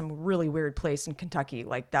from like some really weird place in Kentucky,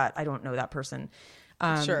 like that. I don't know that person.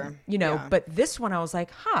 Sure. But this one I was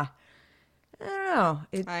like, I don't know.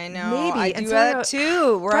 I know. Maybe. I do that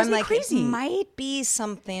too, where I'm like, crazy. It might be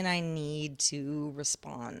something I need to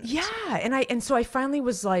respond. Yeah. And so I finally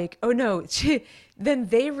was like, oh no. Then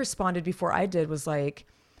they responded before I did, was like,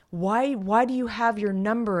 why do you have your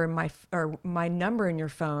number in my number in your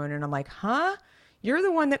phone? And I'm like, huh? You're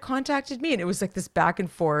the one that contacted me. And it was like this back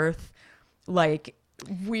and forth, like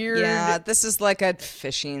weird. Yeah, this is like a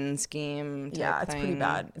phishing scheme. Yeah, it's thing. pretty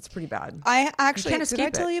bad. It's pretty bad. I actually,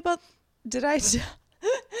 did I?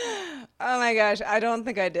 Oh my gosh, I don't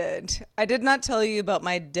think I did. I did not tell you about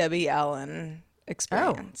my Debbie Allen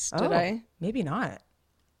experience. Did I? Maybe not.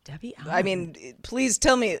 Debbie Allen. I mean, please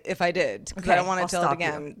tell me if I did, because I don't want to tell it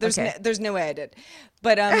again. There's no way I did,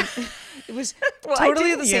 but it was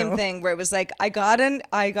totally the same thing where it was like I got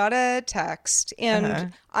a text,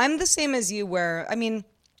 and I'm the same as you. Where I mean,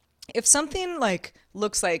 if something like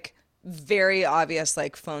looks like very obvious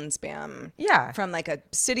like phone spam, from like a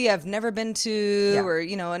city I've never been to, or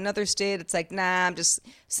another state, it's like I'm just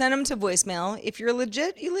send them to voicemail. If you're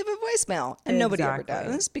legit, you leave a voicemail, and nobody ever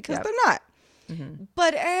does because they're not. Mm-hmm.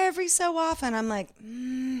 But every so often I'm like,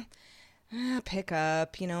 pick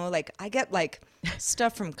up, like I get like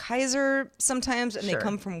stuff from Kaiser sometimes, and they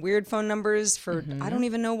come from weird phone numbers for I don't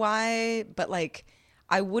even know why, but like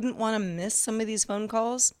I wouldn't want to miss some of these phone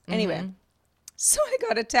calls. Anyway, so I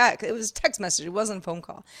got a text. It was a text message. It wasn't a phone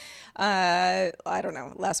call. I don't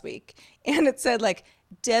know, last week. And it said like,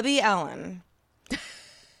 Debbie Allen,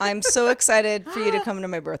 I'm so excited for you to come to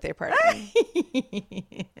my birthday party.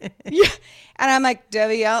 Yeah. And I'm like,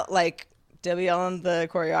 Debbie Allen, the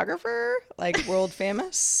choreographer, like world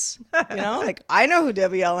famous, like I know who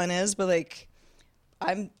Debbie Allen is, but like,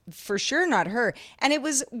 I'm for sure not her. And it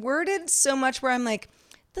was worded so much where I'm like,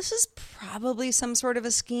 this is probably some sort of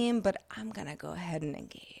a scheme, but I'm going to go ahead and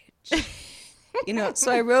engage.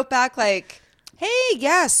 So I wrote back like, hey,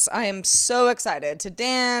 yes, I am so excited to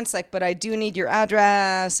dance, like, but I do need your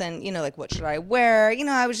address, and, like, what should I wear?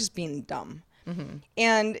 I was just being dumb. Mm-hmm.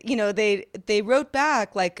 And, they wrote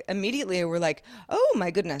back, like, immediately, were like, oh, my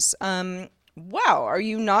goodness, wow, are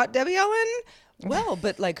you not Debbie Allen? Well,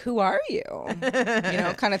 but, like, who are you?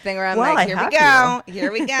 Kind of thing, where I'm like,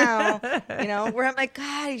 here we go, where I'm like,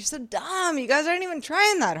 God, you're so dumb. You guys aren't even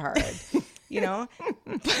trying that hard,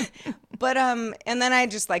 But and then I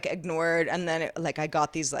just like ignored, and then I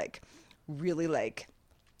got these like really like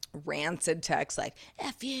rancid texts like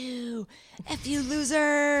F you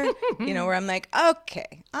loser, where I'm like,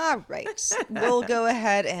 okay, all right, we'll go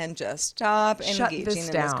ahead and just stop engaging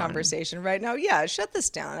in this conversation right now. Yeah, shut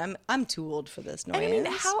this down. I'm too old for this noise.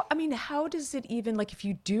 And how does it even, like, if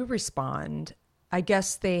you do respond, I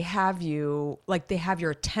guess they have your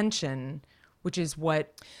attention, which is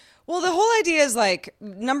what. Well, the whole idea is like,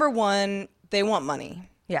 number one, they want money.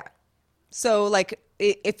 Yeah. So like,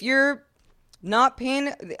 if you're not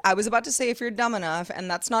paying, I was about to say if you're dumb enough, and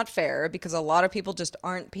that's not fair because a lot of people just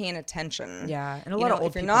aren't paying attention. Yeah. And a lot of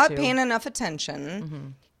old if you're people not too. paying enough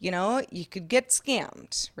attention, you could get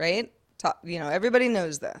scammed, right? Everybody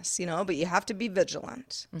knows this, but you have to be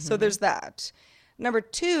vigilant. So there's that. Number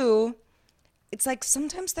two, it's like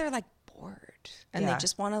sometimes they're like bored. And they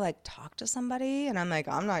just want to like talk to somebody, and I'm like,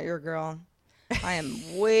 I'm not your girl. I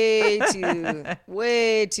am way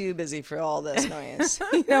too busy for all this noise,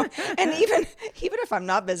 And even if I'm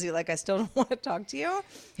not busy, like I still don't want to talk to you,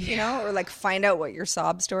 or like find out what your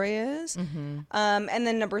sob story is. And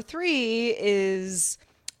then number three is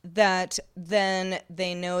that then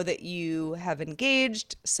they know that you have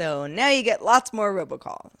engaged, so now you get lots more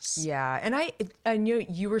robocalls. Yeah, and I knew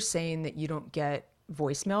you were saying that you don't get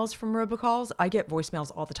voicemails from robocalls. I get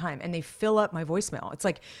voicemails all the time, and they fill up my voicemail. It's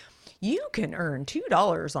like, you can earn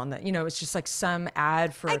 $2 on that. It's just like some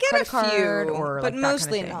ad for a credit card, or but like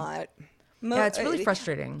mostly that kind of thing. not. Yeah, it's really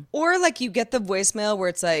frustrating. Or like you get the voicemail where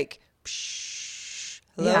it's like, psh,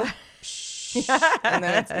 hello. Yeah. And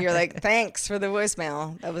then you're like, thanks for the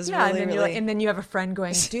voicemail. That was really. And then you have a friend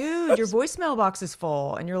going, dude, your voicemail box is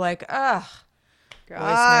full, and you're like, ugh.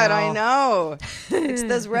 God, I know. It's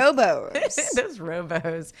those robos. Those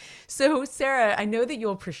robos. So, Sarah, I know that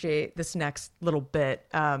you'll appreciate this next little bit.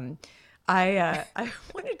 I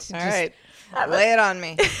wanted to lay it on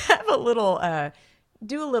me. Have a little,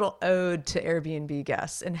 do a little ode to Airbnb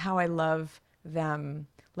guests and how I love them.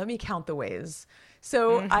 Let me count the ways.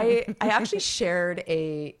 So I actually shared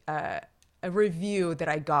a review that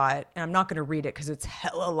I got, and I'm not going to read it because it's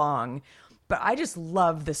hella long, but I just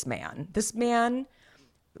love this man. This man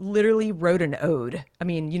literally wrote an ode. I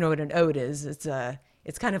mean, you know what an ode is? It's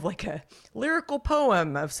kind of like a lyrical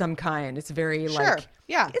poem of some kind. It's very it's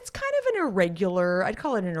kind of an irregular, I'd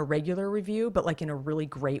call it an irregular review, but like in a really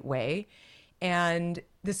great way. And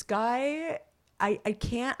this guy, I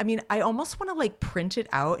almost want to like print it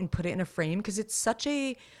out and put it in a frame because it's such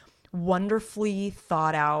a wonderfully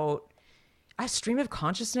thought out a stream of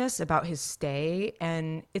consciousness about his stay.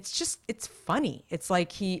 And it's funny. It's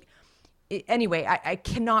like anyway, I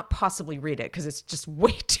cannot possibly read it because it's just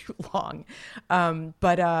way too long.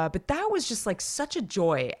 But that was just like such a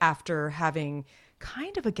joy after having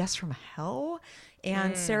kind of a guest from hell.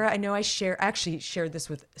 And Sarah, I know I actually shared this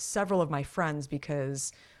with several of my friends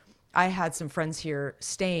because I had some friends here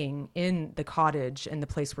staying in the cottage and the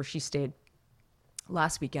place where she stayed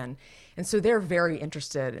last weekend. And so they're very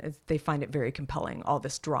interested. They find it very compelling, all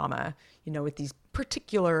this drama, with these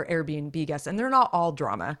particular Airbnb guests. And they're not all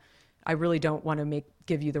drama. I really don't want to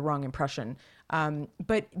give you the wrong impression.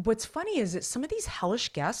 But what's funny is that some of these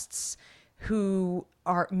hellish guests who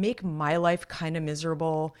make my life kind of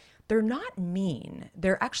miserable, they're not mean.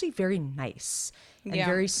 They're actually very nice and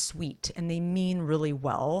very sweet, and they mean really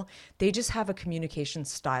well. They just have a communication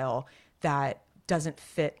style that doesn't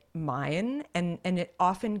fit mine, and it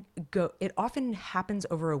often happens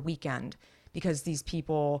over a weekend because these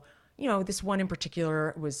people, this one in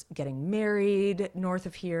particular was getting married north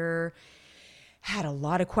of here, had a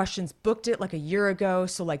lot of questions, booked it like a year ago.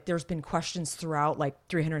 So like there's been questions throughout like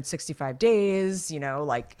 365 days,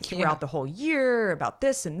 throughout the whole year about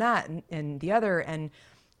this and that and the other. And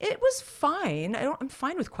it was fine. I'm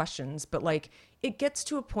fine with questions, but like it gets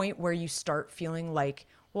to a point where you start feeling like,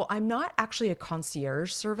 well, I'm not actually a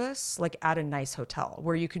concierge service like at a nice hotel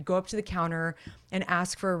where you could go up to the counter and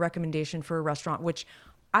ask for a recommendation for a restaurant, which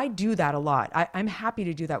I do that a lot. I'm happy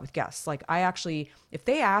to do that with guests. Like I actually, if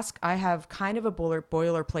they ask, I have kind of a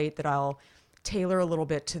boilerplate that I'll tailor a little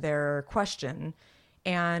bit to their question.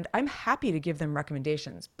 And I'm happy to give them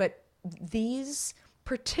recommendations. But these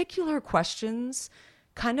particular questions,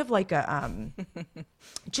 kind of like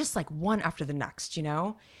just like one after the next,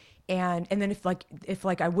 And then if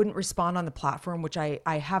I wouldn't respond on the platform, which I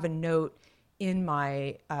have a note in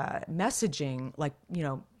my messaging, like,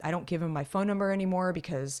 I don't give them my phone number anymore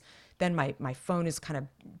because then my phone is kind of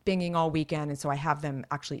binging all weekend. And so I have them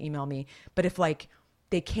actually email me. But if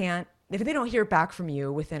they don't hear back from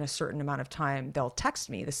you within a certain amount of time, they'll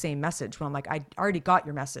text me the same message when I'm like, I already got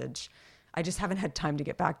your message. I just haven't had time to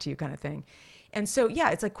get back to you kind of thing. And so,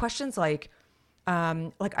 yeah, it's like questions like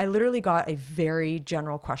I literally got a very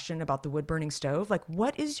general question about the wood burning stove. Like,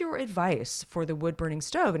 what is your advice for the wood burning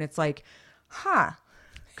stove? And it's like,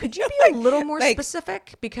 could you be a little more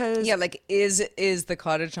specific? Because is the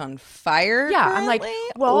cottage on fire? Yeah, currently? I'm like,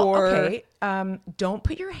 well, okay. Don't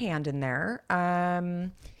put your hand in there.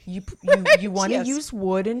 You want to use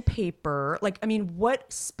wood and paper. Like, I mean, what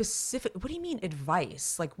do you mean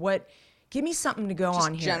advice? Like what? Give me something to go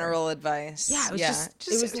on here. General advice. Yeah, it was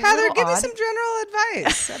just Heather, give me some general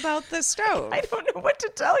advice about the stove. I don't know what to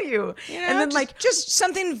tell you. And then just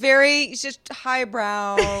something very just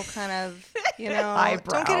highbrow kind of,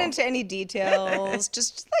 highbrow. Don't get into any details.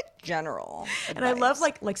 Just like general advice. And I love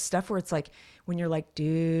like stuff where it's like when you're like,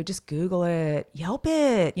 dude, just Google it, Yelp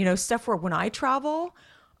it, stuff where when I travel,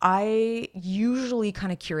 I usually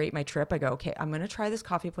kind of curate my trip. I go, okay, I'm going to try this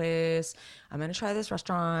coffee place. I'm going to try this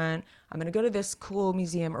restaurant. I'm going to go to this cool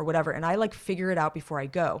museum or whatever. And I like figure it out before I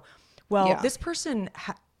go. Well, this person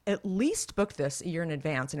at least booked this a year in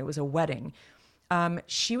advance, and it was a wedding.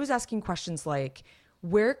 She was asking questions like,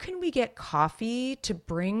 where can we get coffee to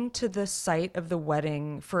bring to the site of the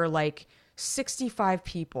wedding for like 65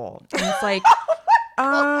 people? And it's like,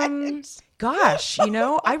 gosh,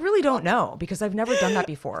 I really don't know because I've never done that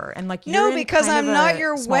before. And like, because I'm not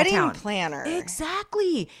your wedding planner.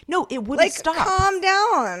 Exactly. No, it wouldn't stop. Calm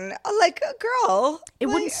down. Like a girl. It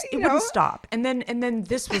wouldn't stop. And then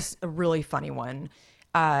this was a really funny one.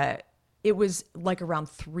 It was like around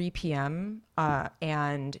 3 p.m.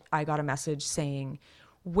 And I got a message saying,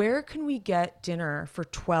 where can we get dinner for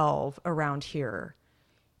 12 around here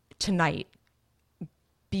tonight?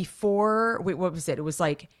 What was it? It was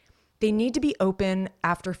like they need to be open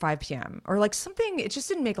after 5 p.m. or like something. It just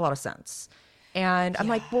didn't make a lot of sense. And I'm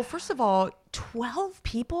like, well, first of all, 12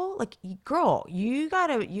 people, like, girl, you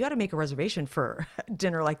gotta make a reservation for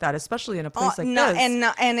dinner like that, especially in a place like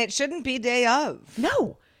this. And it shouldn't be day of.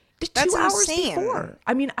 No, that's 2 hours insane. before.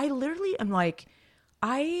 I mean, I literally am like,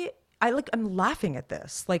 I'm laughing at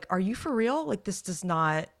this. Like, are you for real? Like, this does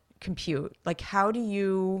not compute. Like, how do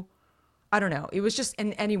you? I don't know. It was just,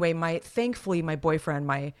 and anyway, thankfully my boyfriend,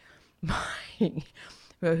 my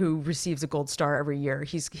who receives a gold star every year.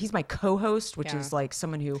 He's my co-host, which is like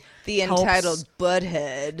someone who entitled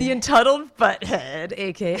butthead. The entitled butthead,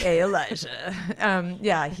 aka Elijah.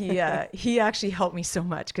 He actually helped me so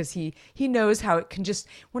much because he knows how it can just,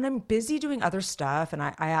 when I'm busy doing other stuff, and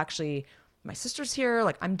I actually, my sister's here,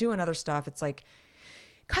 like I'm doing other stuff. It's like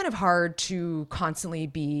kind of hard to constantly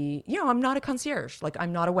be, I'm not a concierge, like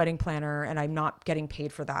I'm not a wedding planner and I'm not getting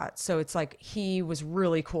paid for that. So it's like, he was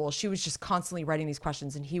really cool. She was just constantly writing these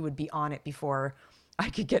questions and he would be on it before I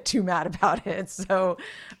could get too mad about it. So,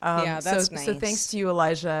 that's nice. So thanks to you,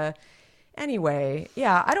 Elijah. Anyway,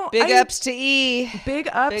 Big ups to E. Big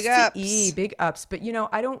ups to E. Big ups. But,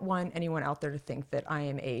 I don't want anyone out there to think that I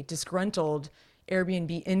am a disgruntled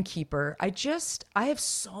Airbnb innkeeper. I have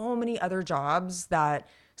so many other jobs that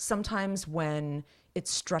sometimes when it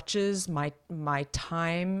stretches my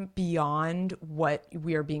time beyond what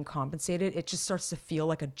we are being compensated, it just starts to feel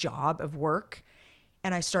like a job of work.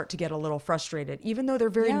 And I start to get a little frustrated, even though they're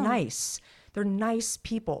very nice. They're nice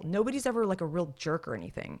people. Nobody's ever like a real jerk or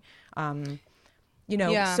anything. So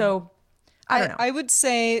I don't know. I would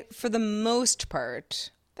say for the most part,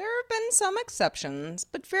 there have been some exceptions,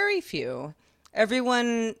 but very few.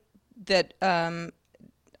 Everyone that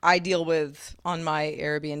I deal with on my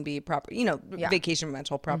Airbnb property, vacation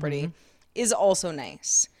rental property, is also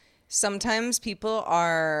nice. Sometimes people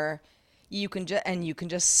are, you can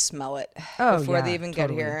just smell it before they even get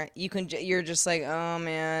here. You're just like, oh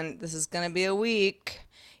man, this is gonna be a week,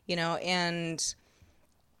 and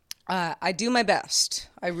I do my best.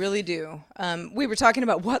 I really do. We were talking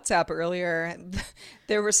about WhatsApp earlier.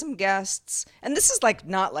 There were some guests, and this is like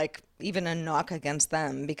not like even a knock against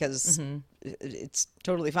them because it's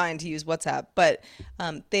totally fine to use WhatsApp, but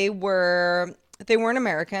they weren't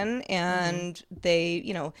American, and they,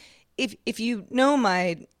 if you know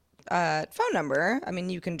my phone number, I mean,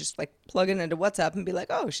 you can just like plug it into WhatsApp and be like,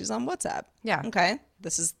 oh, she's on WhatsApp. Yeah. Okay.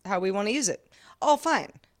 This is how we want to use it. All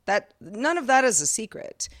fine. That none of that is a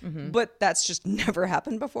secret, but that's just never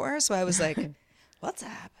happened before. So I was like,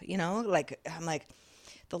 WhatsApp, I'm like,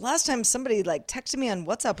 the last time somebody like texted me on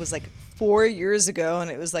WhatsApp was like 4 years ago, and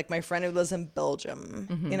it was like my friend who lives in Belgium,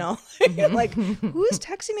 like who's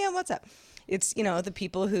texting me on WhatsApp? It's, the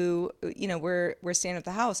people who, were staying at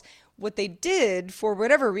the house. What they did for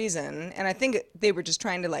whatever reason, and I think they were just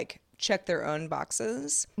trying to like check their own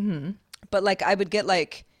boxes, but like I would get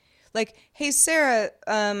like, hey, Sarah,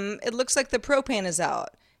 it looks like the propane is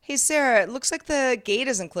out. Hey, Sarah, it looks like the gate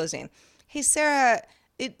isn't closing. Hey, Sarah,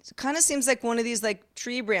 it kind of seems like one of these like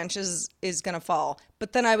tree branches is going to fall.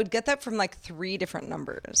 But then I would get that from like 3 different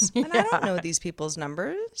numbers. And I don't know these people's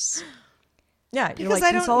numbers. Yeah, because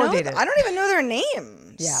like, I don't even know their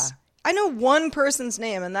names. Yeah. I know one person's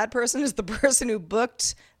name, and that person is the person who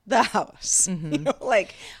booked the house.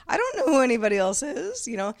 Like, I don't know who anybody else is,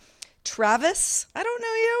 Travis, I don't know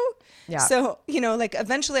you. Yeah. So, like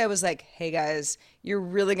eventually I was like, hey guys, you're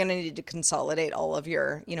really going to need to consolidate all of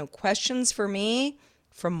your, questions for me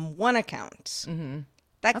from one account.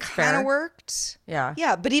 That kind of worked. Yeah.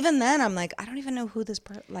 Yeah. But even then I'm like, I don't even know who this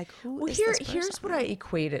this person? Here's what I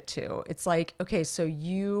equate it to. It's like, okay, so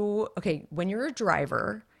when you're a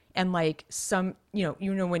driver, and like some,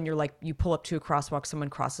 when you're like, you pull up to a crosswalk, someone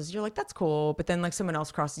crosses, you're like, that's cool. But then like someone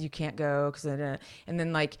else crosses, you can't go because, and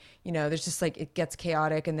then like, there's just like, it gets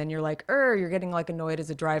chaotic. And then you're like, you're getting like annoyed as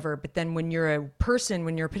a driver. But then when you're a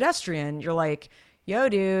pedestrian, you're like, yo,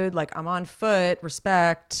 dude, like I'm on foot,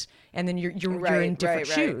 respect. And then you're in different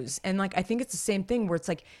shoes. And like, I think it's the same thing where it's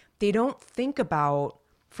like, they don't think about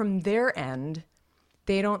from their end,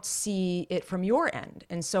 they don't see it from your end.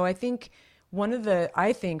 And so I think,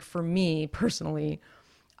 I think for me personally,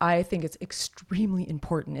 I think it's extremely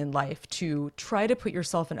important in life to try to put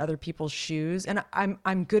yourself in other people's shoes. And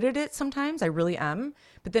I'm good at it sometimes, I really am.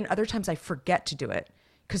 But then other times I forget to do it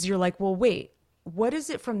because you're like, well, wait, what is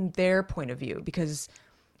it from their point of view? Because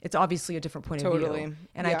it's obviously a different point of view.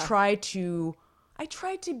 And I try to be, I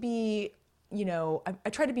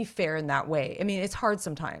try to be fair in that way. I mean, it's hard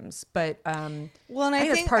sometimes, but I think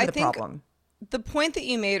that's part of the problem. The point that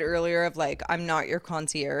you made earlier of like, I'm not your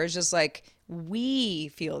concierge is like we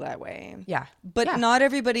feel that way. Yeah. But not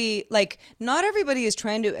everybody is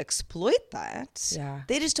trying to exploit that. Yeah.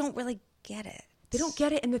 They just don't really get it. They don't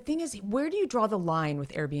get it. And the thing is, where do you draw the line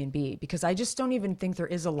with Airbnb? Because I just don't even think there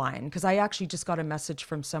is a line. Because I actually just got a message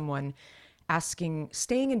from someone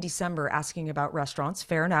staying in December, asking about restaurants.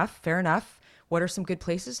 Fair enough. What are some good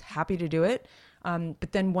places? Happy to do it.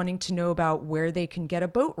 But then wanting to know about where they can get a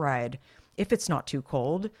boat ride if it's not too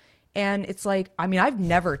cold. And it's like, I mean, I've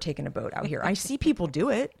never taken a boat out here. I see people do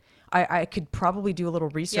it. I could probably do a little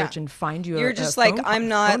research and find you You're just like, I'm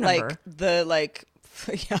not like the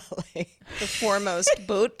foremost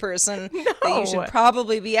boat person that you should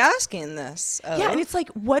probably be asking this of. Yeah, and it's like,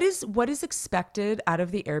 what is expected out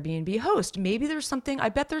of the Airbnb host? Maybe there's something. I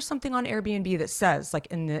bet there's something on Airbnb that says, like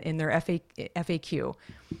in their FAQ,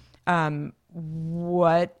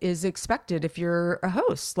 what is expected if you're a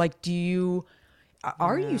host? Like,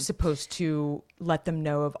 are you supposed to let them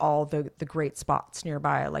know of all the great spots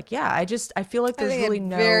nearby? Like, I feel like there's really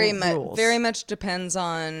no rules. Very much depends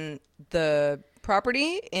on the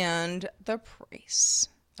property and the price.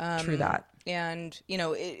 True that. And,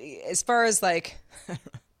 as far as like,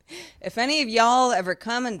 if any of y'all ever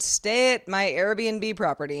come and stay at my Airbnb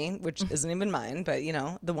property, which isn't even mine, but,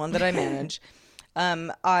 the one that I manage,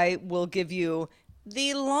 I will give you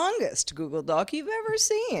the longest Google Doc you've ever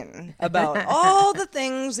seen about all the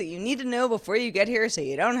things that you need to know before you get here so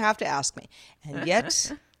you don't have to ask me. And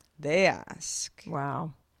yet they ask.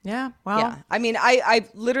 Wow. Yeah. Wow. Yeah. I mean, I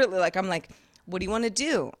literally I'm like, what do you want to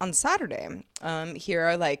do on Saturday? Here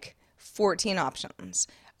are like 14 options.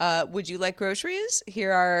 Would you like groceries?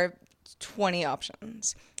 Here are 20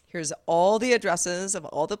 options. Here's all the addresses of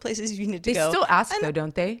all the places you need to go. They still ask though,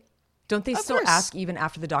 don't they? Don't they still ask even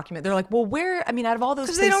after the document? They're like, well, where? I mean, out of all those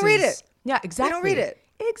places. Because they don't read it. Yeah, exactly. They don't read it.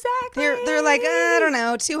 Exactly. They're like, I don't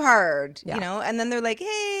know, too hard, And then they're like,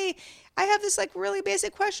 hey, I have this like really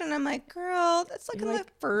basic question. I'm like, girl, that's like in the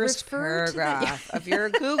first paragraph of your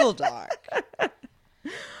Google Doc.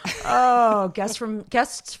 Oh,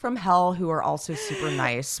 guests from hell who are also super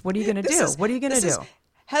nice. What are you gonna do? What are you gonna do?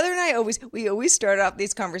 Heather and I always start off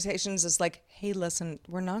these conversations as like, hey, listen,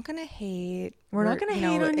 we're not gonna hate. We're not gonna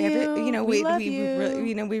hate on you. We love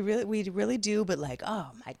you. We really do. But like, oh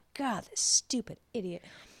my God, this stupid idiot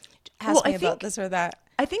asked me about this or that.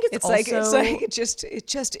 I think it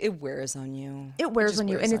wears on you. It wears on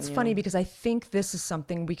you. And it's funny because I think this is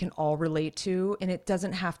something we can all relate to. And it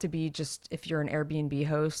doesn't have to be just if you're an Airbnb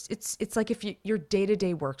host. It's like if your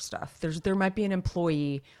day-to-day work stuff. There might be an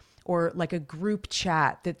employee or like a group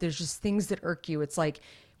chat that there's just things that irk you. It's like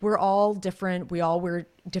we're all different. We all wear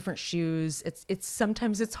different shoes. It's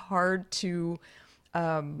sometimes it's hard to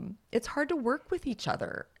work with each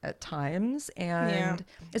other at times. And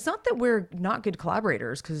it's not that we're not good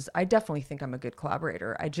collaborators, because I definitely think I'm a good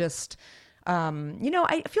collaborator. I just, I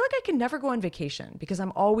feel like I can never go on vacation because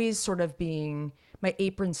I'm always sort of my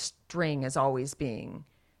apron string is always being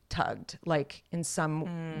tugged, like in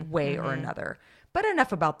some way or another. But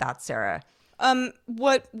enough about that, Sarah.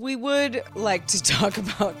 What we would like to talk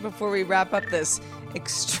about before we wrap up this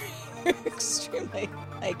extremely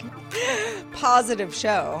positive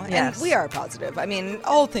show. Yes. And we are positive. I mean,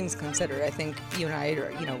 all things considered, I think you and I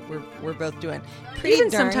are, we're both doing pretty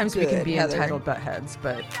Even darn sometimes good, we can be Heather. entitled buttheads,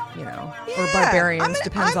 but or barbarians,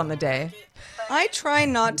 depends on the day. I try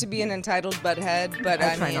not to be an entitled butthead, but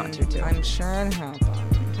I try mean, not to too. I'm sure it happens.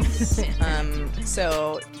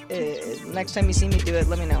 So next time you see me do it,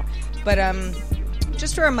 let me know. But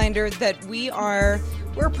just a reminder that we're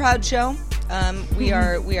a proud show. We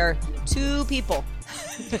are two people,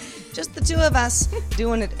 just the two of us,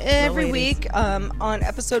 doing it every week on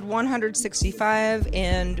episode 165,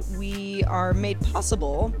 and we are made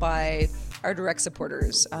possible by our direct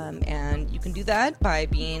supporters, and you can do that by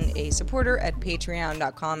being a supporter at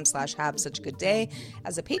patreon.com/havesuchagoodday.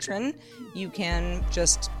 As a patron, you can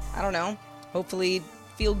just, hopefully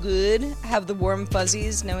feel good, have the warm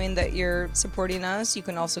fuzzies knowing that you're supporting us. You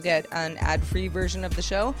can also get an ad-free version of the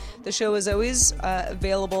show. The show is always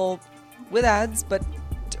available with ads, but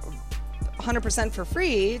 100% for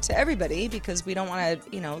free to everybody because we don't want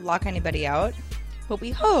to, lock anybody out. But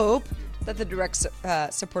we hope that the direct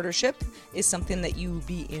supportership is something that you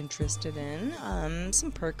be interested in.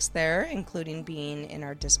 Some perks there, including being in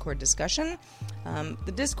our Discord discussion.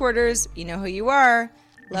 The Discorders, you know who you are.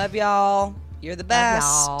 Love y'all. You're the best.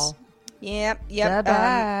 Love y'all. Yep. The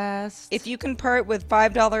best. If you can part with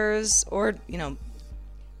 $5 or,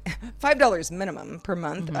 $5 minimum per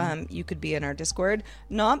month, you could be in our Discord.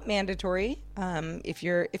 Not mandatory. If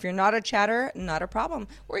you're not a chatter, not a problem.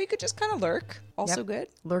 Or you could just kind of lurk. Also good.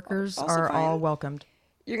 Lurkers also are fine. all welcomed.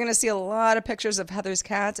 You're going to see a lot of pictures of Heather's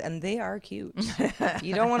cats, and they are cute.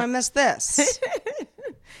 You don't want to miss this.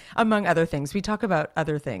 Among other things. We talk about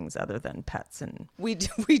other things other than pets. And we do.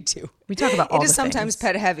 We talk about all the things. It is sometimes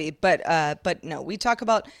pet heavy, but no, we talk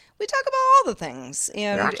about all the things.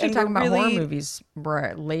 And we're actually talking about really... horror movies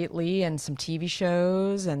lately, and some TV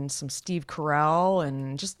shows, and some Steve Carell,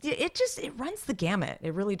 and it runs the gamut.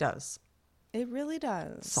 It really does. It really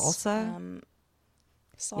does. Salsa.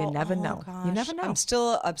 You never know. Gosh. You never know. I'm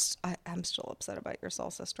still upset about your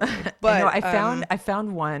salsa story. But I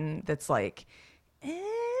found one that's like,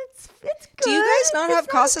 it's good. Do you guys not have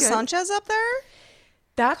Casa Sanchez up there?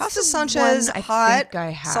 That's Casa Sanchez hot.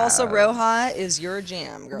 I have. Salsa Roja is your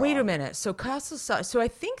jam, girl. Wait a minute. So So I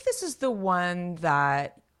think this is the one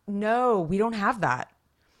that. No, we don't have that.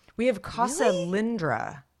 We have Casa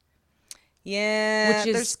Lindra. Yeah, which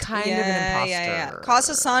is kind of an imposter. Yeah.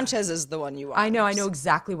 Casa Sanchez is the one you want. I know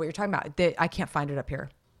exactly what you're talking about. I can't find it up here.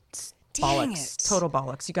 It's bollocks. Total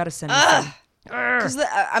bollocks. You got to send me some. Because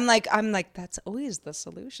I'm like, that's always the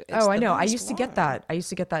solution. It's I know. I used to get that. I used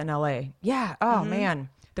to get that in LA. Yeah. Oh man,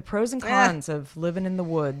 the pros and cons of living in the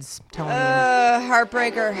woods. Telling you.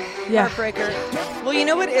 Heartbreaker. Yeah. Heartbreaker. Well, you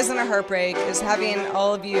know what isn't a heartbreak is having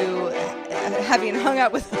all of you having hung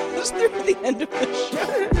out with us through the end of the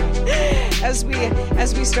show. As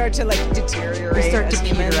we start to like deteriorate, we start to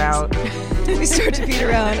peter out. We start to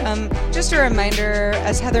peter out. Just a reminder,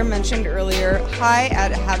 as Heather mentioned earlier,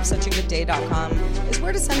 hi@havesuchagoodday.com is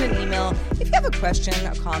where to send an email if you have a question,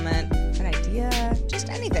 a comment, an idea, just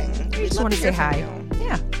anything. You just want to say hi.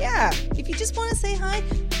 Yeah. If you just want to say hi,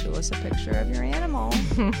 show us a picture of your animal.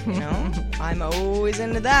 I'm always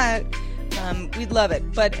into that. We'd love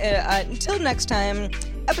it. But until next time,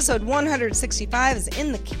 episode 165 is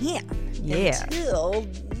in the can. Yeah. Until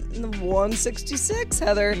the 166,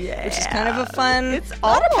 Heather. Yeah. Which is kind of a fun, it's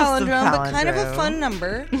not a almost palindrome, but kind of a fun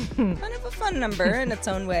number. Kind of a fun number in its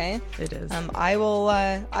own way. It is. I will,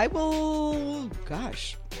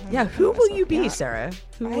 gosh. Yeah, who will you be, Sarah?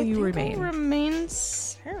 Who will you remain? I will remain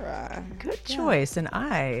Sarah. Good choice. And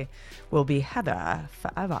I will be Heather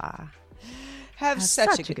forever. Have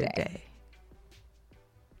such a good day.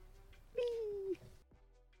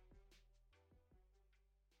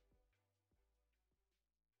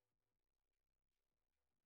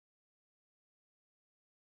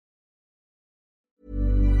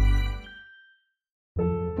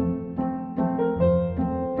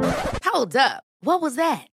 Hold up. What was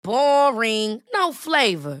that? Boring. No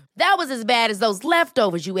flavor. That was as bad as those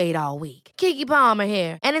leftovers you ate all week. Keke Palmer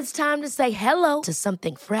here, and it's time to say hello to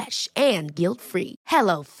something fresh and guilt-free.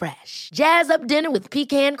 Hello Fresh. Jazz up dinner with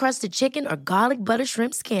pecan-crusted chicken or garlic butter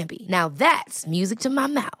shrimp scampi. Now that's music to my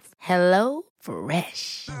mouth. Hello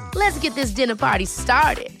Fresh. Let's get this dinner party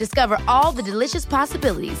started. Discover all the delicious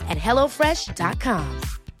possibilities at hellofresh.com.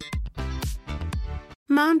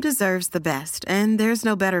 Mom deserves the best, and there's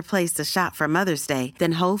no better place to shop for Mother's Day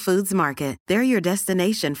than Whole Foods Market. They're your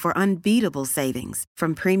destination for unbeatable savings,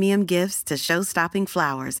 from premium gifts to show-stopping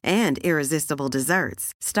flowers and irresistible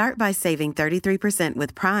desserts. Start by saving 33%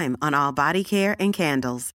 with Prime on all body care and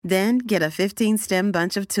candles. Then get a 15-stem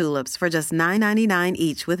bunch of tulips for just $9.99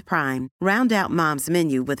 each with Prime. Round out Mom's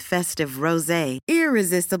menu with festive rosé,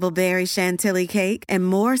 irresistible berry chantilly cake, and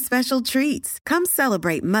more special treats. Come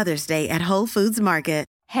celebrate Mother's Day at Whole Foods Market.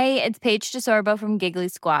 Hey, it's Paige DeSorbo from Giggly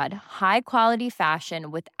Squad. High quality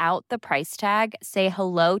fashion without the price tag. Say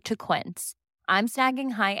hello to Quince. I'm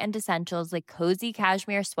snagging high-end essentials like cozy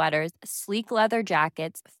cashmere sweaters, sleek leather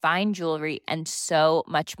jackets, fine jewelry, and so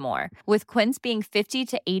much more. With Quince being 50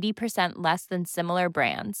 to 80% less than similar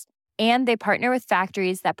brands. And they partner with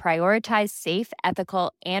factories that prioritize safe,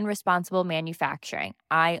 ethical, and responsible manufacturing.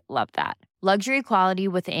 I love that. Luxury quality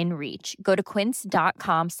within reach. Go to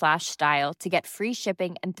quince.com/style to get free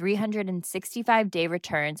shipping and 365-day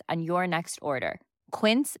returns on your next order.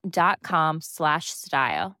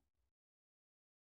 Quince.com/style.